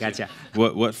 Sorry. Yeah, I gotcha.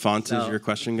 What font is your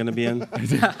question going to be in?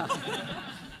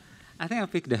 I think I'll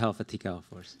pick the Helvetica, of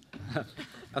course.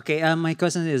 Okay, my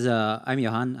question is, I'm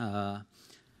Johan.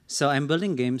 So I'm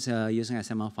building games using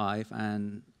XML5,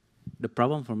 and the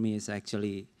problem for me is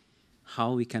actually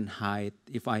how we can hide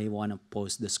if I want to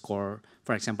post the score.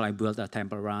 For example, I built a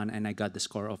Temple Run and I got the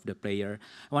score of the player.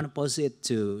 I want to post it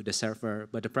to the server,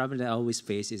 but the problem that I always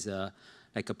face is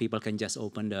people can just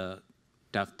open the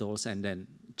DevTools and then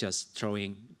just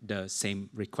throwing the same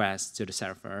request to the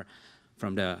server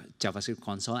from the JavaScript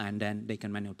console, and then they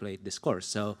can manipulate the scores.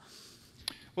 So,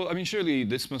 well, I mean, surely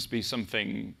this must be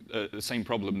something, the same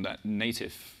problem that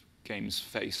native games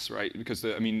face, right? Because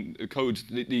I mean, the code,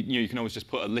 you can always just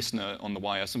put a listener on the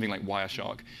wire, something like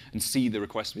Wireshark, and see the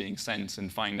request being sent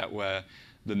and find out where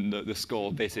the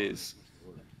score bit is.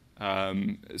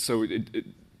 So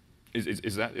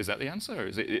is that the answer? Or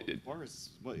is it?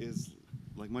 Parse is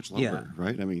like much lower,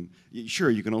 right? I mean, sure,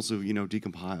 you can also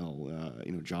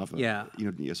decompile Java. Yeah.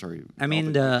 Sorry. I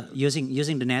mean,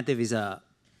 using the native is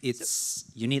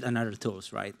you need another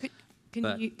tools, right?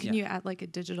 Can you add like a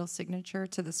digital signature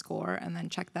to the score and then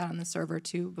check that on the server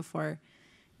too before?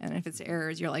 And if it's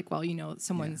errors, you're like, well,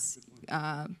 someone's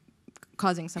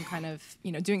causing some kind of,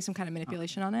 doing some kind of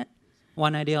manipulation on it.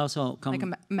 One idea also like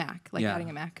a Mac, adding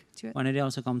a Mac to it. One idea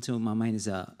also come to my mind is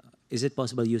it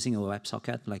possible using a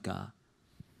WebSocket,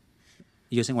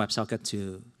 using WebSocket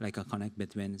to connect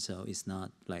between, so it's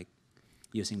not like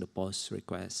using the post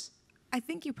request. I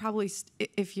think you probably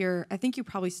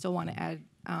still want to add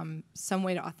some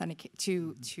way to authenticate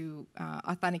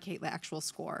the actual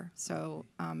score. So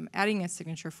adding a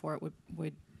signature for it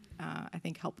would I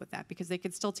think help with that, because they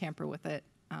could still tamper with it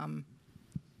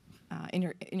in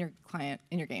your client,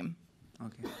 in your game.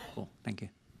 Okay, cool. Thank you.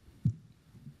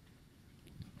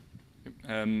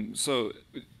 So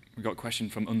we've got a question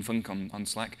from Unfunk on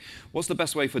Slack. What's the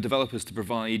best way for developers to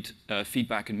provide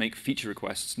feedback and make feature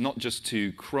requests, not just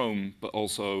to Chrome, but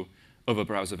also other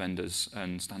browser vendors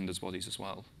and standards bodies as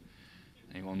well?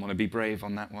 Anyone want to be brave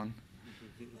on that one?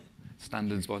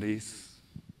 Standards bodies?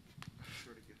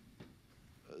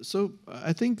 So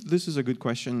I think this is a good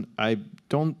question. I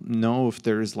don't know if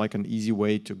there is like an easy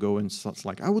way to go and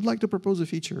I would like to propose a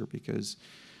feature, because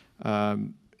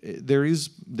there is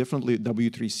definitely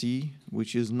W3C,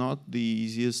 which is not the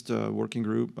easiest working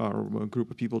group or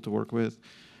group of people to work with.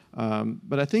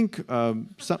 But I think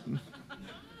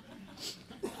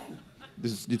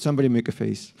did somebody make a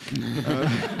face?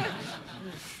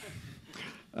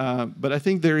 But I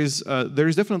think there is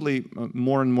definitely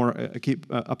more and more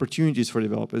opportunities for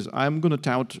developers. I'm going to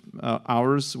tout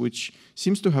ours, which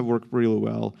seems to have worked really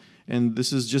well. And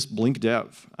this is just Blink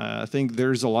Dev. I think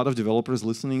there's a lot of developers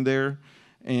listening there,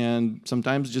 and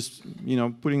sometimes just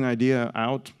putting an idea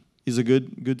out is a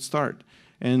good start.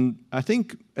 And I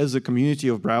think as a community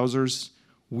of browsers,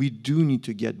 we do need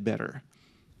to get better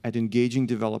at engaging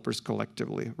developers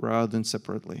collectively rather than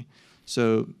separately.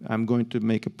 So I'm going to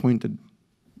make a pointed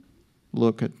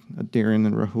look at Darin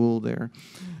and Rahul there.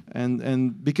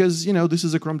 And because this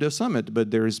is a Chrome Dev Summit, but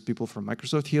there's people from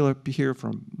Microsoft here,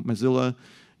 from Mozilla.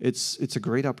 It's a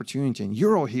great opportunity, and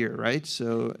you're all here, right?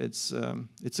 So it's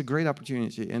a great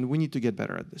opportunity, and we need to get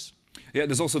better at this. Yeah,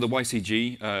 there's also the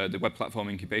YCG, the Web Platform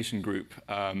Incubation Group.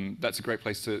 That's a great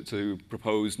place to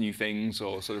propose new things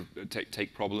or sort of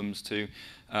take problems to.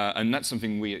 And that's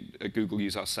something we at Google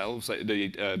use ourselves.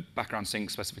 The background sync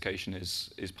specification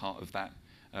is part of that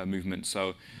movement.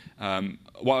 So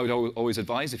what I would always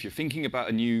advise, if you're thinking about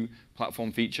a new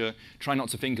platform feature, try not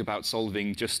to think about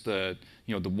solving just the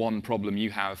one problem you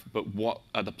have, but what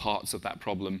are the parts of that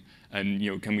problem, and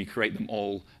can we create them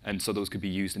all, and so those could be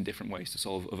used in different ways to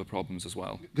solve other problems as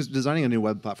well. Because designing a new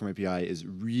web platform API is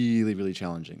really, really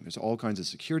challenging. There's all kinds of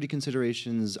security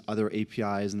considerations, other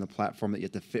APIs in the platform that you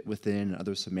have to fit within,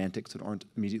 other semantics that aren't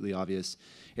immediately obvious.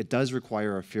 It does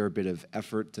require a fair bit of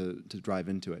effort to drive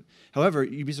into it. However,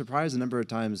 you'd be surprised the number of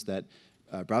times that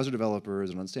browser developers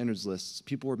and on standards lists,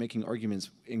 people were making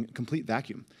arguments in complete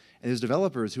vacuum. And there's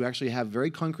developers who actually have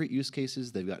very concrete use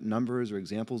cases. They've got numbers or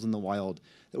examples in the wild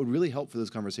that would really help for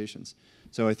those conversations.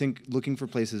 So I think looking for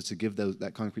places to give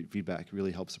that concrete feedback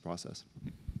really helps the process.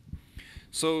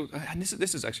 So, and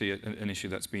this is actually an issue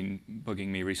that's been bugging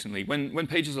me recently. When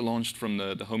pages are launched from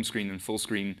the home screen and full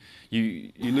screen,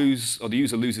 you lose, or the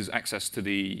user loses access to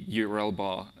the URL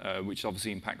bar, which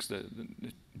obviously impacts the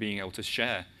being able to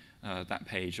share that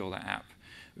page or that app.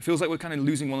 It feels like we're kind of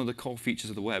losing one of the core features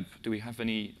of the web. Do we have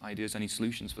any ideas, any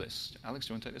solutions for this? Alex,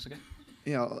 do you want to take this again?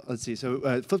 Yeah, let's see. So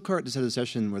Flipkart just had a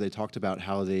session where they talked about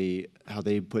how they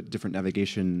put different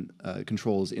navigation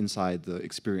controls inside the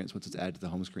experience once it's added to the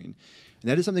home screen.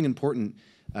 And that is something important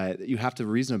that you have to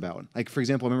reason about. Like, for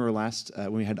example, I remember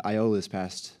when we had I/O this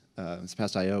past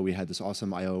I/O, we had this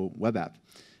awesome I/O web app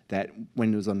that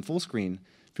when it was on full screen,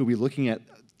 people would be looking at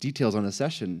details on a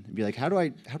session and be like, how do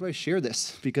I share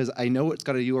this? Because I know it's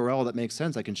got a URL that makes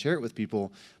sense. I can share it with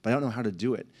people, but I don't know how to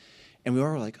do it. And we all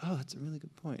were like, oh, that's a really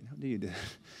good point. How do you do that?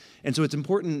 And so it's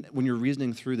important when you're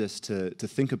reasoning through this to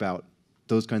think about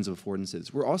those kinds of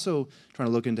affordances. We're also trying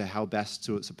to look into how best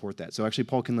to support that. So actually,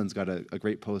 Paul Kinlan's got a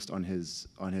great post on his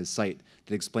site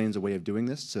that explains a way of doing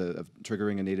this, of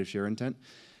triggering a native share intent.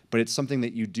 But it's something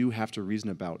that you do have to reason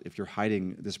about if you're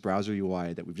hiding this browser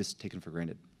UI that we've just taken for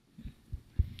granted.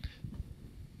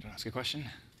 Ask a question?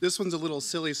 This one's a little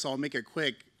silly, so I'll make it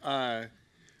quick. I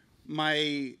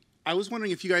was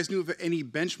wondering if you guys knew of any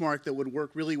benchmark that would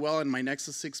work really well in my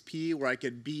Nexus 6P where I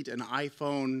could beat an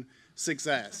iPhone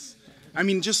 6S. I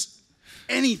mean, just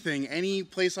anything, any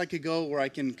place I could go where I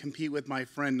can compete with my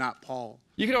friend, not Paul.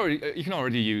 You can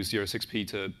already use your 6P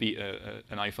to beat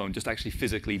an iPhone, just actually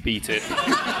physically beat it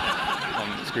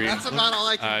on the screen. That's about all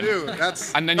I can do.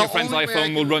 And then your friend's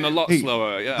iPhone will run a lot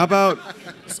slower. Yeah.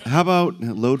 How about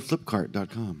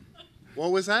loadflipkart.com?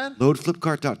 What was that?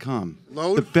 Loadflipkart.com.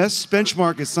 The best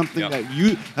benchmark is something that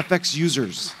affects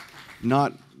users,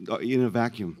 not in a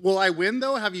vacuum. Will I win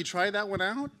though? Have you tried that one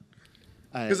out?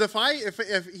 Because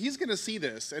if he's going to see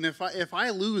this, and if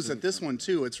I lose at this one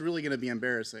too, it's really going to be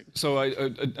embarrassing. So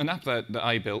an app that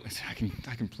I built, I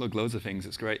can plug loads of things.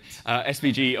 It's great.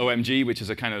 SVG OMG, which is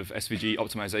a kind of SVG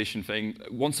optimization thing.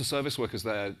 Once the service worker's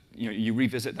there, you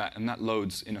revisit that, and that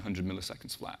loads in 100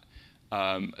 milliseconds flat.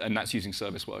 And that's using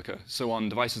Service Worker. So on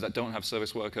devices that don't have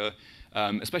Service Worker,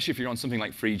 especially if you're on something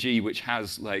like 3G, which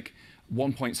has like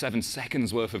 1.7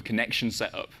 seconds worth of connection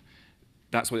setup,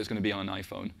 that's what it's going to be on an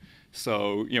iPhone.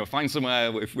 So find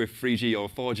somewhere with 3G or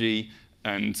 4G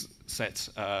and set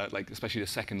especially the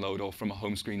second load or from a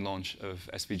home screen launch of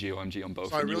SVG OMG on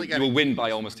both. So you will win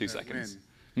by almost 2 seconds.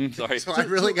 Sorry. So I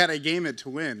really got to game it to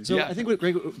win. So I think what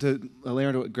to layer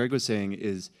into what Greg was saying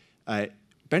is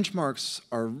benchmarks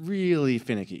are really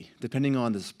finicky, depending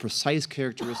on the precise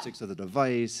characteristics of the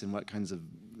device and what kinds of,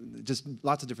 just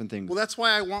lots of different things. Well, that's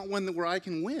why I want one where I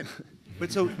can win.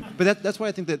 But that's why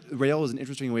I think that Rail is an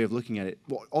interesting way of looking at it.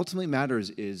 What ultimately matters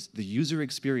is the user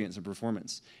experience and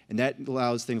performance, and that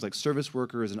allows things like service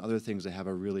workers and other things to have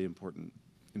a really important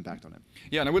impact on it.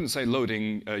 Yeah, and I wouldn't say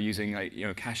loading using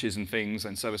caches and things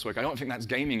and service work. I don't think that's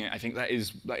gaming it. I think that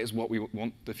is what we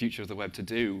want the future of the web to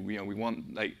do. We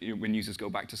want when users go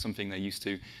back to something they're used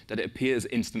to, that it appears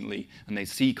instantly and they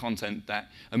see content that,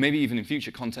 and maybe even in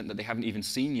future content that they haven't even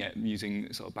seen yet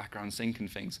using sort of background sync and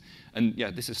things. And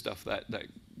yeah, this is stuff that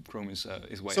Chrome is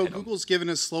way so ahead Google's given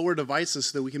us slower devices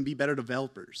so that we can be better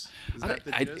developers. Is that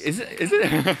the gist? Is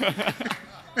it?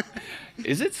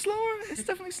 Is it slower? It's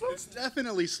definitely slower. It's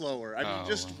definitely slower. I mean,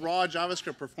 just raw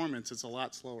JavaScript performance, it's a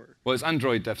lot slower. Well, it's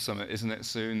Android Dev Summit, isn't it,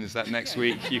 soon? Is that next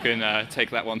week? You can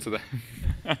take that one to the...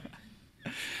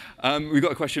 We've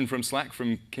got a question from Slack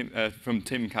from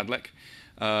Tim Kadlec.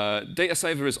 Data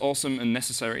saver is awesome and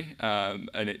necessary,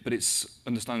 but it's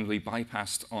understandably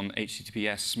bypassed on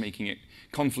HTTPS, making it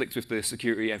conflict with the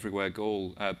security everywhere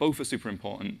goal. Both are super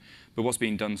important, but what's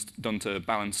being done to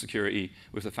balance security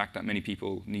with the fact that many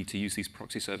people need to use these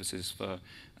proxy services for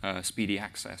speedy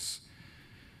access?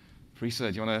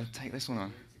 Parisa, do you want to take this one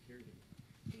on?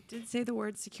 You did say the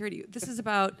word security. This is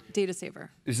about data saver.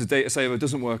 This is data saver. It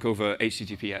doesn't work over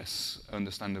HTTPS,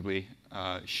 understandably.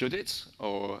 Should it?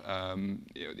 Or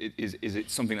is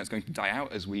it something that's going to die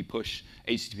out as we push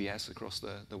HTTPS across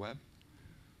the web?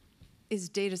 Is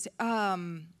data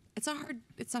that's a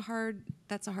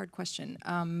hard question.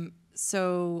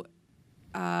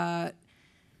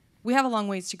 We have a long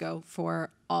ways to go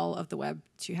for all of the web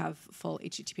to have full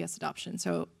HTTPS adoption.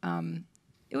 So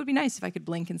it would be nice if I could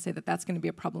blink and say that that's going to be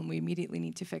a problem we immediately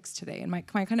need to fix today. And my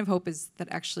kind of hope is that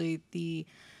actually the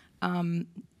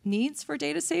needs for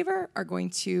data saver are going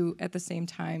to, at the same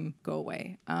time, go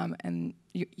away. And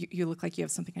you look like you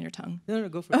have something on your tongue. No,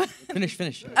 go for it. Finish.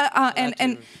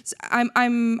 And so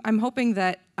I'm hoping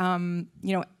that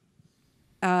HTTPS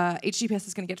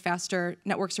is going to get faster,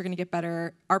 networks are going to get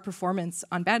better, our performance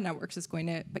on bad networks is going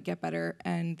to get better,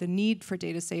 and the need for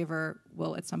data saver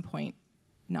will at some point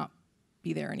not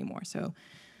be there anymore. So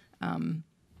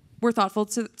we're thoughtful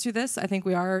to this. I think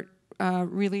we are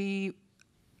really.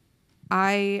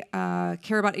 I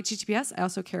care about HTTPS. I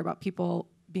also care about people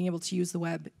being able to use the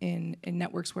web in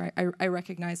networks where I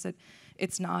recognize that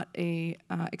it's not a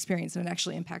experience and it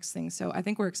actually impacts things. So I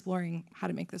think we're exploring how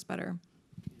to make this better.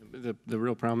 The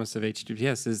real promise of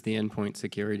HTTPS is the endpoint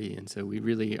security, and so we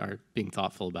really are being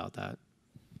thoughtful about that.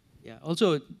 Yeah.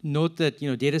 Also note that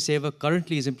data saver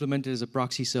currently is implemented as a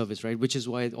proxy service, right? Which is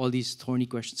why all these thorny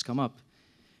questions come up.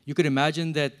 You could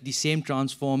imagine that the same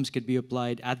transforms could be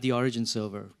applied at the origin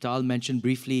server. Tal mentioned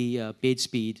briefly page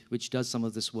speed, which does some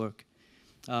of this work.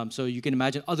 So you can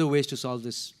imagine other ways to solve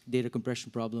this data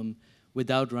compression problem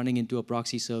without running into a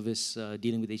proxy service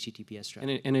dealing with HTTPS traffic.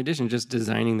 And in addition, just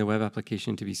designing the web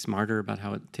application to be smarter about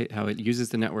how it uses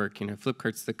the network.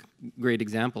 Flipkart's the great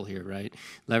example here, right?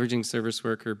 Leveraging service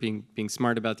worker, being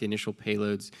smart about the initial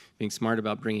payloads, being smart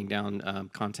about bringing down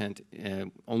content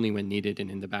only when needed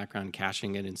and in the background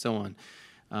caching it and so on.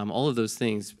 All of those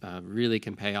things really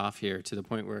can pay off here to the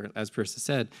point where, as Parisa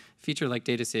said, a feature like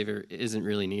data saver isn't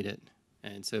really needed.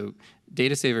 And so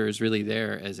data saver is really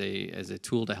there as a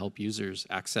tool to help users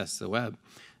access the web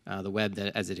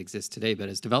that as it exists today. But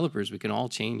as developers, we can all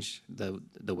change the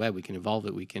web. We can evolve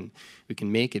it. We can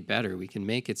make it better. We can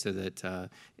make it so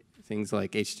that things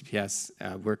like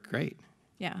HTTPS work great.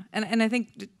 Yeah, and I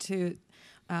think to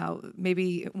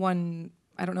maybe one.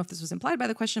 I don't know if this was implied by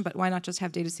the question, but why not just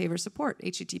have data saver support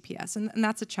HTTPS? And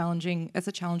that's a challenge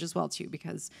as well too,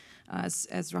 because as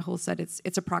Rahul said,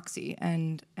 it's a proxy,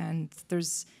 and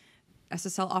there's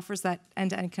SSL offers that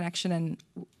end-to-end connection, and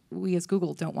we as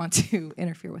Google don't want to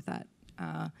interfere with that.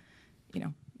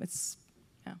 It's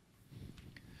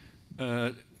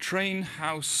Train,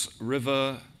 House,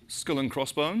 River, Skull and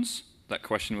Crossbones. That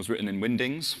question was written in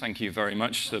Windings. Thank you very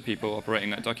much to people operating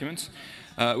that document.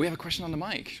 We have a question on the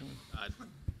mic.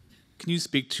 Can you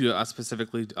speak to us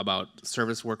specifically about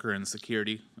service worker and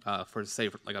security for, say,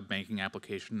 like a banking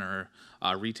application or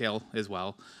retail as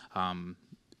well?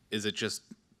 Is it just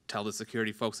tell the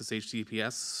security folks it's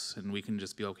HTTPS and we can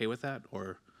just be okay with that,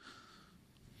 or?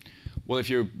 Well, if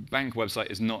your bank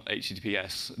website is not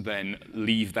HTTPS, then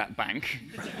leave that bank.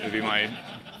 Would be my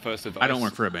first advice. I don't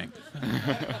work for a bank.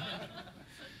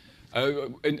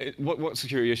 What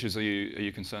security issues are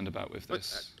you concerned about with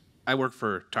this? I work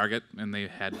for Target, and they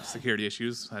had security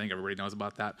issues. I think everybody knows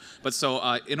about that. But so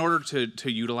in order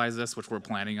to utilize this, which we're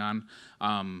planning on,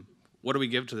 what do we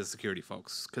give to the security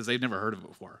folks? Because they've never heard of it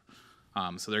before.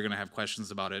 So they're going to have questions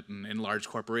about it. And in large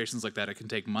corporations like that, it can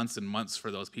take months and months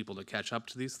for those people to catch up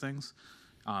to these things.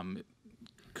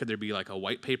 Could there be like a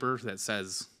white paper that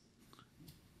says,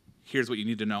 here's what you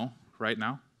need to know right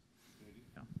now?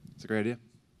 Yeah. It's a great idea.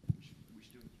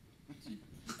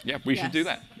 Yeah, we should do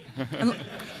that.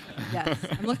 Yes,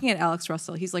 I'm looking at Alex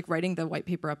Russell. He's like writing the white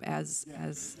paper up as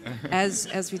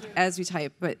we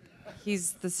type, but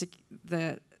he's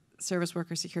the service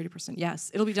worker security person.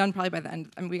 Yes, it'll be done probably by the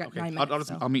end. I mean, we got 9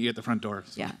 minutes. I'll meet you at the front door.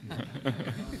 So. Yeah.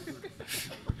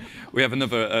 We have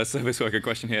another service worker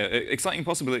question here. Exciting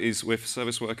possibilities with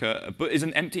service worker, but is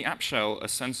an empty app shell a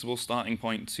sensible starting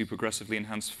point to progressively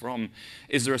enhance from?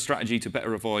 Is there a strategy to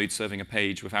better avoid serving a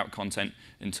page without content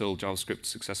until JavaScript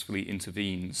successfully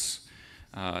intervenes?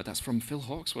 That's from Phil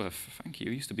Hawksworth. Thank you.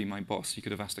 He used to be my boss. You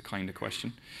could have asked a kinder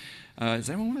question. Does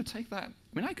anyone want to take that? I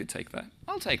mean, I could take that.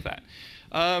 I'll take that.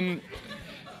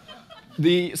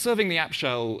 Serving the app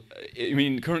shell, I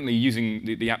mean, currently using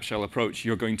the app shell approach,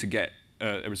 you're going to get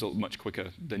a result much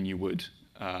quicker than you would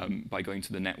by going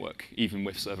to the network, even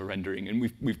with server rendering. And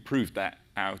we've proved that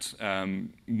out.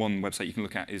 One website you can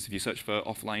look at is if you search for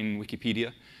offline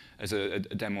Wikipedia as a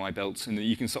demo I built, and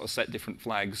you can sort of set different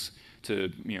flags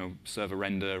to server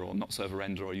render or not server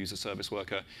render or use a service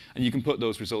worker. And you can put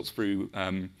those results through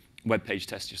web page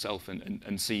test yourself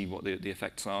and see what the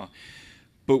effects are.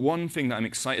 But one thing that I'm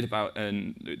excited about,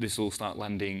 and this will start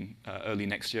landing early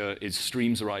next year, is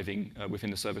streams arriving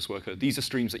within the service worker. These are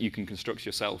streams that you can construct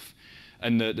yourself.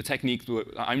 And the technique that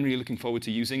I'm really looking forward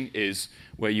to using is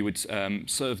where you would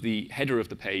serve the header of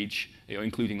the page,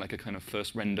 including like a kind of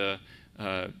first render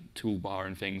toolbar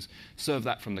and things, serve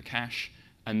that from the cache,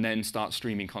 and then start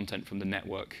streaming content from the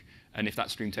network. And if that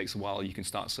stream takes a while, you can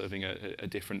start serving a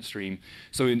different stream.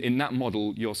 So in that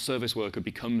model, your service worker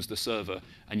becomes the server,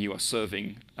 and you are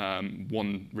serving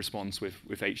one response with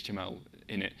HTML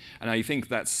in it. And I think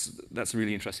that's a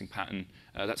really interesting pattern.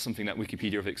 That's something that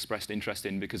Wikipedia have expressed interest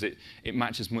in because it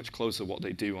matches much closer what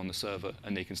they do on the server,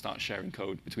 and they can start sharing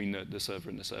code between the server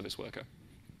and the service worker.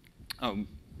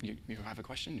 You have a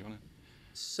question? Do you want to?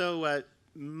 So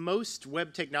most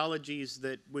web technologies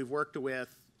that we've worked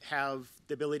with have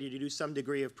the ability to do some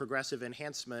degree of progressive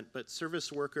enhancement, but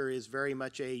service worker is very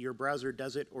much your browser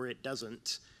does it or it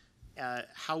doesn't.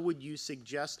 How would you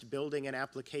suggest building an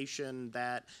application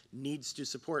that needs to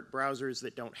support browsers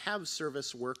that don't have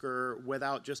service worker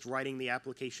without just writing the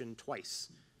application twice?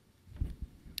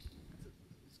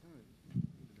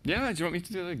 Yeah, do you want me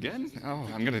to do it again? Oh,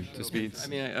 I'm going to just be... I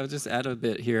mean, I'll just add a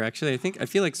bit here. Actually, I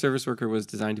feel like service worker was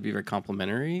designed to be very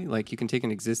complementary. Like you can take an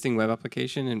existing web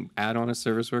application and add on a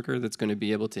service worker that's going to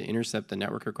be able to intercept the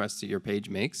network requests that your page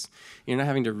makes. You're not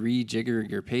having to rejigger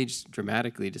your page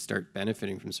dramatically to start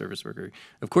benefiting from service worker.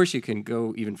 Of course, you can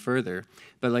go even further,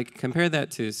 but like compare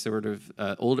that to sort of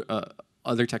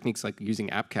other techniques like using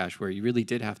app cache, where you really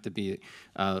did have to be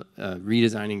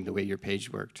redesigning the way your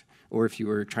page worked. Or if you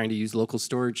were trying to use local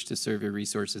storage to serve your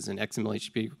resources and XML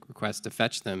HTTP requests to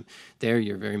fetch them, there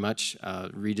you're very much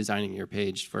redesigning your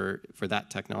page for that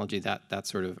technology, that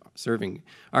sort of serving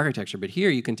architecture. But here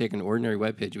you can take an ordinary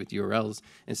web page with URLs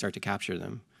and start to capture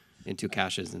them into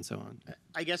caches and so on.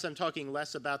 I guess I'm talking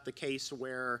less about the case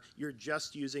where you're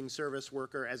just using service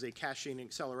worker as a caching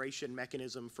acceleration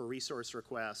mechanism for resource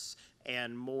requests,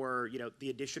 and more, the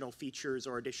additional features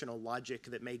or additional logic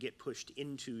that may get pushed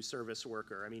into service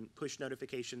worker. I mean, push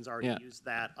notifications already use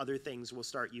that. Other things will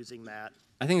start using that.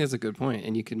 I think that's a good point,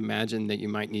 and you can imagine that you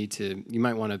might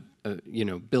want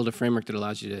to, build a framework that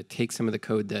allows you to take some of the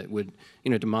code that would,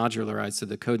 to modularize. So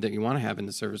the code that you want to have in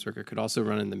the service worker could also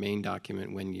run in the main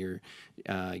document when you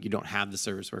don't have the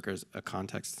service worker as a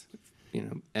context,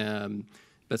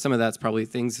 But some of that's probably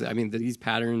things. I mean, these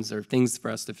patterns are things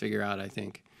for us to figure out. I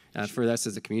think. For us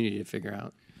as a community to figure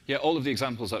out. Yeah, all of the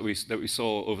examples that we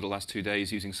saw over the last 2 days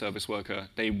using service worker,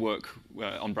 they work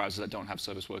on browsers that don't have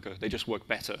service worker. They just work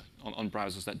better on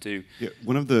browsers that do. Yeah,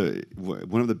 one of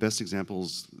the best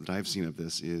examples that I've seen of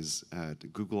this is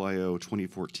at Google I/O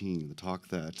 2014, the talk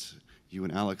that you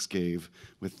and Alex gave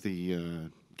with the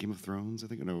Game of Thrones, I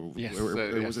think. No, yes,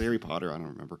 was it Harry Potter? I don't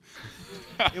remember.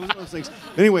 It was one of those things.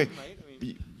 Anyway.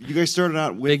 You guys started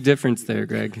out with big difference there,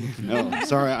 Greg. No,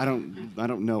 sorry, I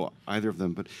don't know either of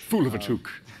them, but fool of a chook.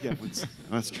 Yeah,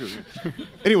 that's true.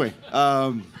 Anyway,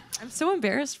 I'm so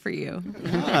embarrassed for you.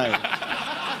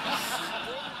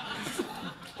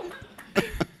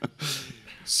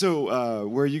 So,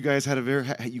 where you guys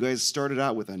you guys started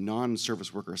out with a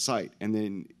non-service worker site, and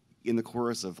then in the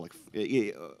course of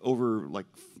over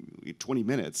 20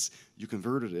 minutes, you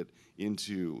converted it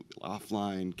into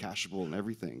offline, cacheable, and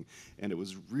everything. And it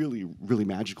was really, really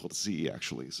magical to see,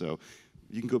 actually. So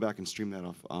you can go back and stream that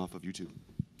off of YouTube.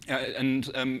 I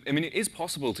mean, it is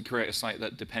possible to create a site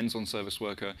that depends on service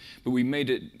worker, but we made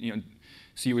it,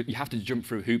 so you have to jump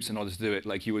through hoops in order to do it.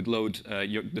 Like you would load,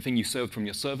 the thing you served from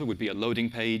your server would be a loading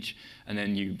page, and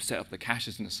then you set up the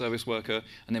caches in the service worker,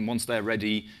 and then once they're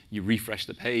ready, you refresh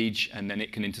the page, and then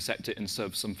it can intercept it and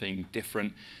serve something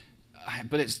different.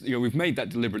 But it's, we've made that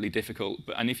deliberately difficult.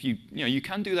 And if you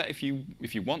can do that if you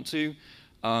want to,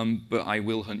 but I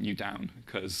will hunt you down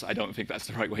because I don't think that's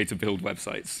the right way to build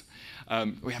websites.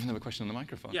 We have another question on the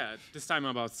microphone. Yeah, this time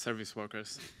about service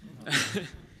workers.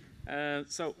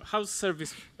 So how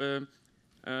service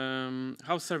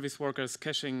workers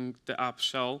caching the app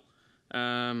shell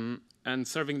and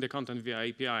serving the content via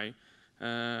API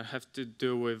have to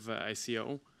do with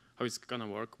SEO? How it's gonna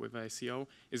work with SEO?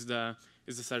 Is the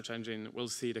search engine will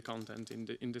see the content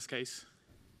in this case?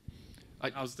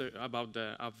 How's about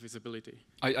the app visibility?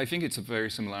 I think it's a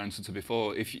very similar answer to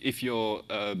before. If you're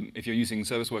using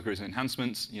service worker as an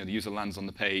enhancement, the user lands on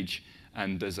the page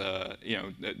and there's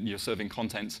you're serving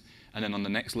content, and then on the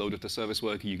next load of the service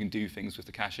worker you can do things with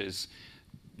the caches.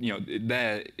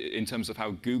 There, in terms of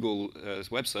how Google's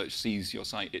web search sees your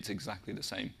site, it's exactly the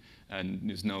same, and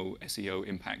there's no SEO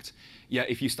impact. Yeah,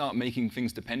 if you start making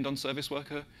things depend on service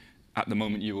worker, at the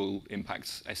moment you will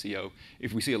impact SEO.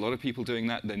 If we see a lot of people doing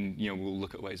that, then we'll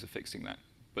look at ways of fixing that.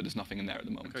 But there's nothing in there at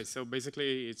the moment. Okay, so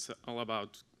basically it's all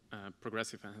about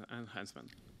progressive enhancement.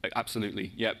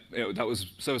 Absolutely, yeah. That was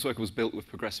service worker was built with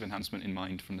progressive enhancement in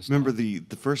mind from the start. Remember, the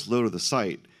first load of the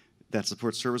site that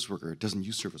supports service worker doesn't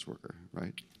use service worker,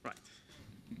 right? Right.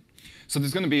 So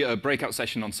there's going to be a breakout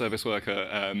session on service worker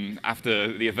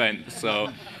after the event.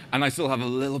 And I still have a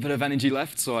little bit of energy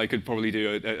left, so I could probably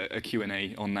do a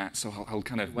Q&A on that. So I'll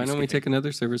kind of. Why don't we take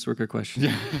another service worker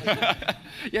question?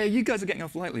 Yeah, you guys are getting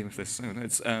off lightly with this.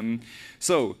 When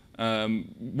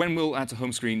will add to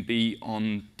home screen be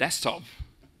on desktop?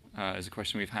 Is a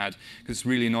question we've had, because it's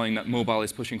really annoying that mobile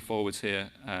is pushing forwards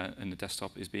here and the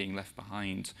desktop is being left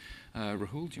behind.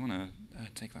 Rahul, do you want to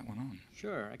take that one on?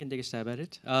 Sure, I can take a stab at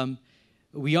it.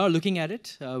 We are looking at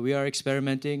it. We are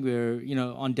experimenting. We're,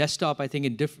 on desktop, I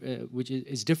think, which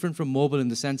is different from mobile in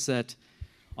the sense that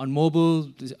on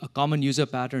mobile, a common user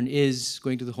pattern is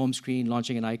going to the home screen,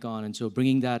 launching an icon, and so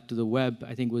bringing that to the web,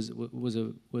 I think, was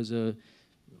a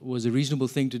reasonable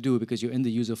thing to do because you're in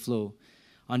the user flow.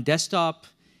 On desktop,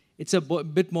 it's a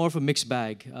bit more of a mixed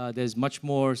bag. There's much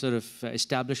more sort of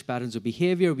established patterns of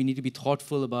behavior. We need to be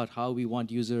thoughtful about how we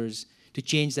want users to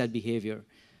change that behavior.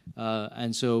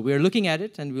 And so we're looking at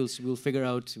it, and we'll figure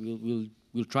out,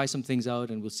 we'll try some things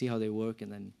out, and we'll see how they work,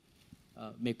 and then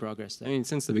make progress there. I mean,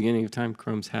 since the beginning of time,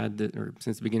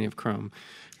 since the beginning of Chrome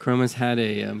has had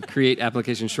a create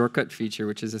application shortcut feature,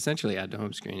 which is essentially add to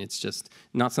home screen. It's just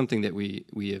not something that we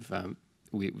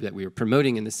are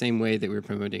promoting in the same way that we were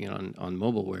promoting it on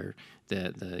mobile, where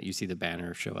you see the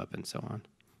banner show up and so on.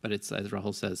 But it's, as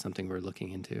Rahul says, something we're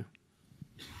looking into.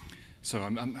 So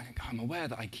I'm aware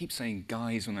that I keep saying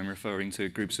guys when I'm referring to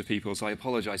groups of people, so I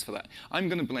apologize for that. I'm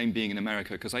going to blame being in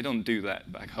America, because I don't do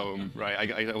that back home,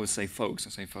 right? I always say folks.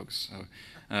 So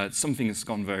something has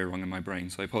gone very wrong in my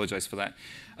brain, so I apologize for that.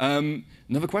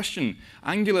 Another question.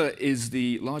 Angular is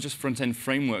the largest front-end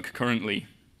framework currently.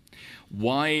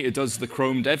 Why does the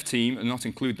Chrome dev team not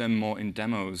include them more in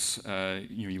demos?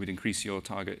 You would increase your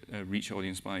target reach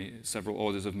audience by several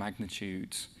orders of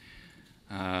magnitude.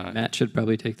 Matt should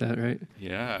probably take that, right?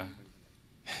 Yeah.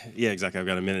 Yeah, exactly. I've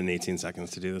got a minute and 18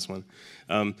 seconds to do this one.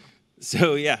 I've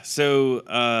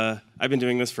been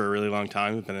doing this for a really long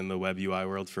time. I've been in the web UI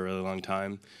world for a really long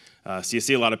time. So you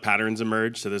see a lot of patterns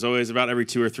emerge. So there's always about every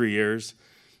 2 or 3 years,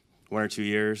 1 or 2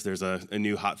 years, there's a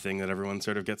new hot thing that everyone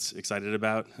sort of gets excited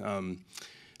about.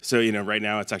 Right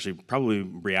now it's actually probably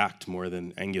React more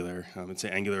than Angular. I'd say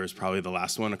Angular is probably the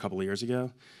last one a couple of years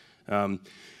ago.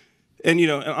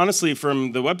 Honestly,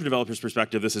 from the web developer's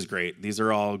perspective, this is great. These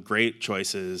are all great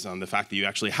choices. The fact that you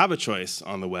actually have a choice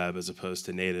on the web as opposed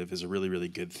to native is a really, really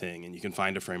good thing. And you can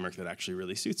find a framework that actually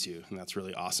really suits you, and that's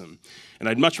really awesome. And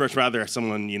I'd much rather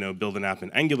someone build an app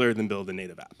in Angular than build a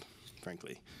native app,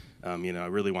 frankly. I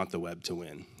really want the web to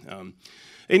win.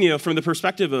 From the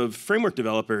perspective of framework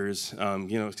developers,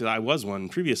 because I was one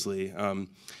previously,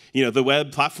 the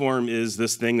web platform is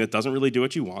this thing that doesn't really do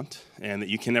what you want and that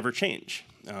you can never change.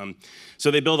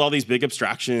 So they build all these big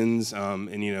abstractions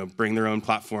and bring their own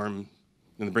platform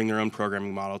and bring their own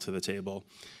programming model to the table.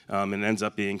 And it ends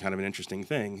up being kind of an interesting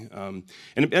thing. And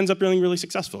it ends up being really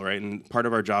successful, right? And part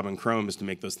of our job in Chrome is to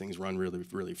make those things run really,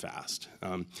 really fast.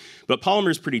 But Polymer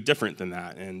is pretty different than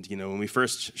that. And when we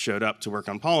first showed up to work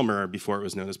on Polymer, before it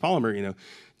was known as Polymer,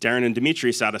 Darin and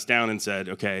Dimitri sat us down and said,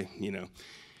 okay,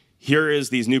 here is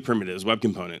these new primitives, web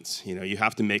components. You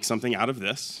have to make something out of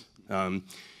this.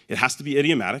 It has to be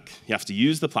idiomatic. You have to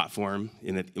use the platform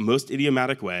in the most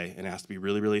idiomatic way, and it has to be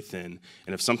really, really thin.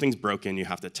 And if something's broken, you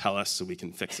have to tell us so we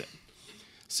can fix it.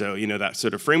 So that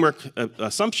sort of framework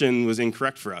assumption was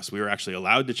incorrect for us. We were actually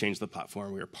allowed to change the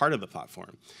platform. We were part of the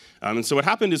platform. And so what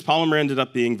happened is Polymer ended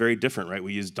up being very different, right?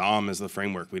 We use DOM as the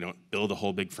framework. We don't build a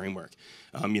whole big framework.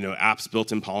 Apps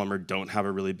built in Polymer don't have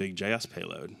a really big JS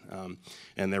payload.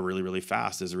 And they're really, really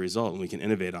fast as a result, and we can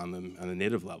innovate on them on a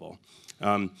native level.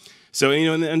 So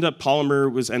in the end up, Polymer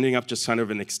was ending up just kind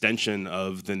of an extension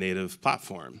of the native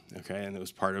platform, okay? And it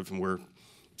was part of, and we're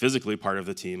physically part of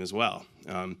the team as well.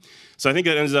 So I think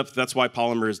it ends up, that's why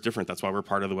Polymer is different. That's why we're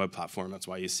part of the web platform. That's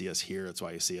why you see us here. That's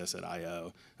why you see us at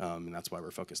I/O. And that's why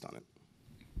we're focused on it.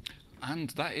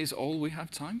 And that is all we have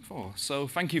time for. So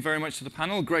thank you very much to the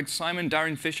panel. Greg Simon,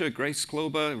 Darin Fisher, Grace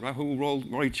Kloba, Rahul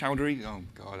Roy-Chowdhury. Oh,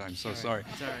 God, I'm so sorry.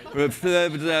 It's all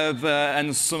right.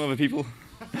 And some other people.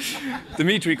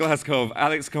 Dimitri Glazkov,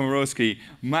 Alex Komoroske,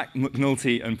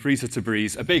 McNulty, and Parisa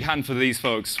Tabriz. A big hand for these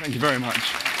folks. Thank you very much.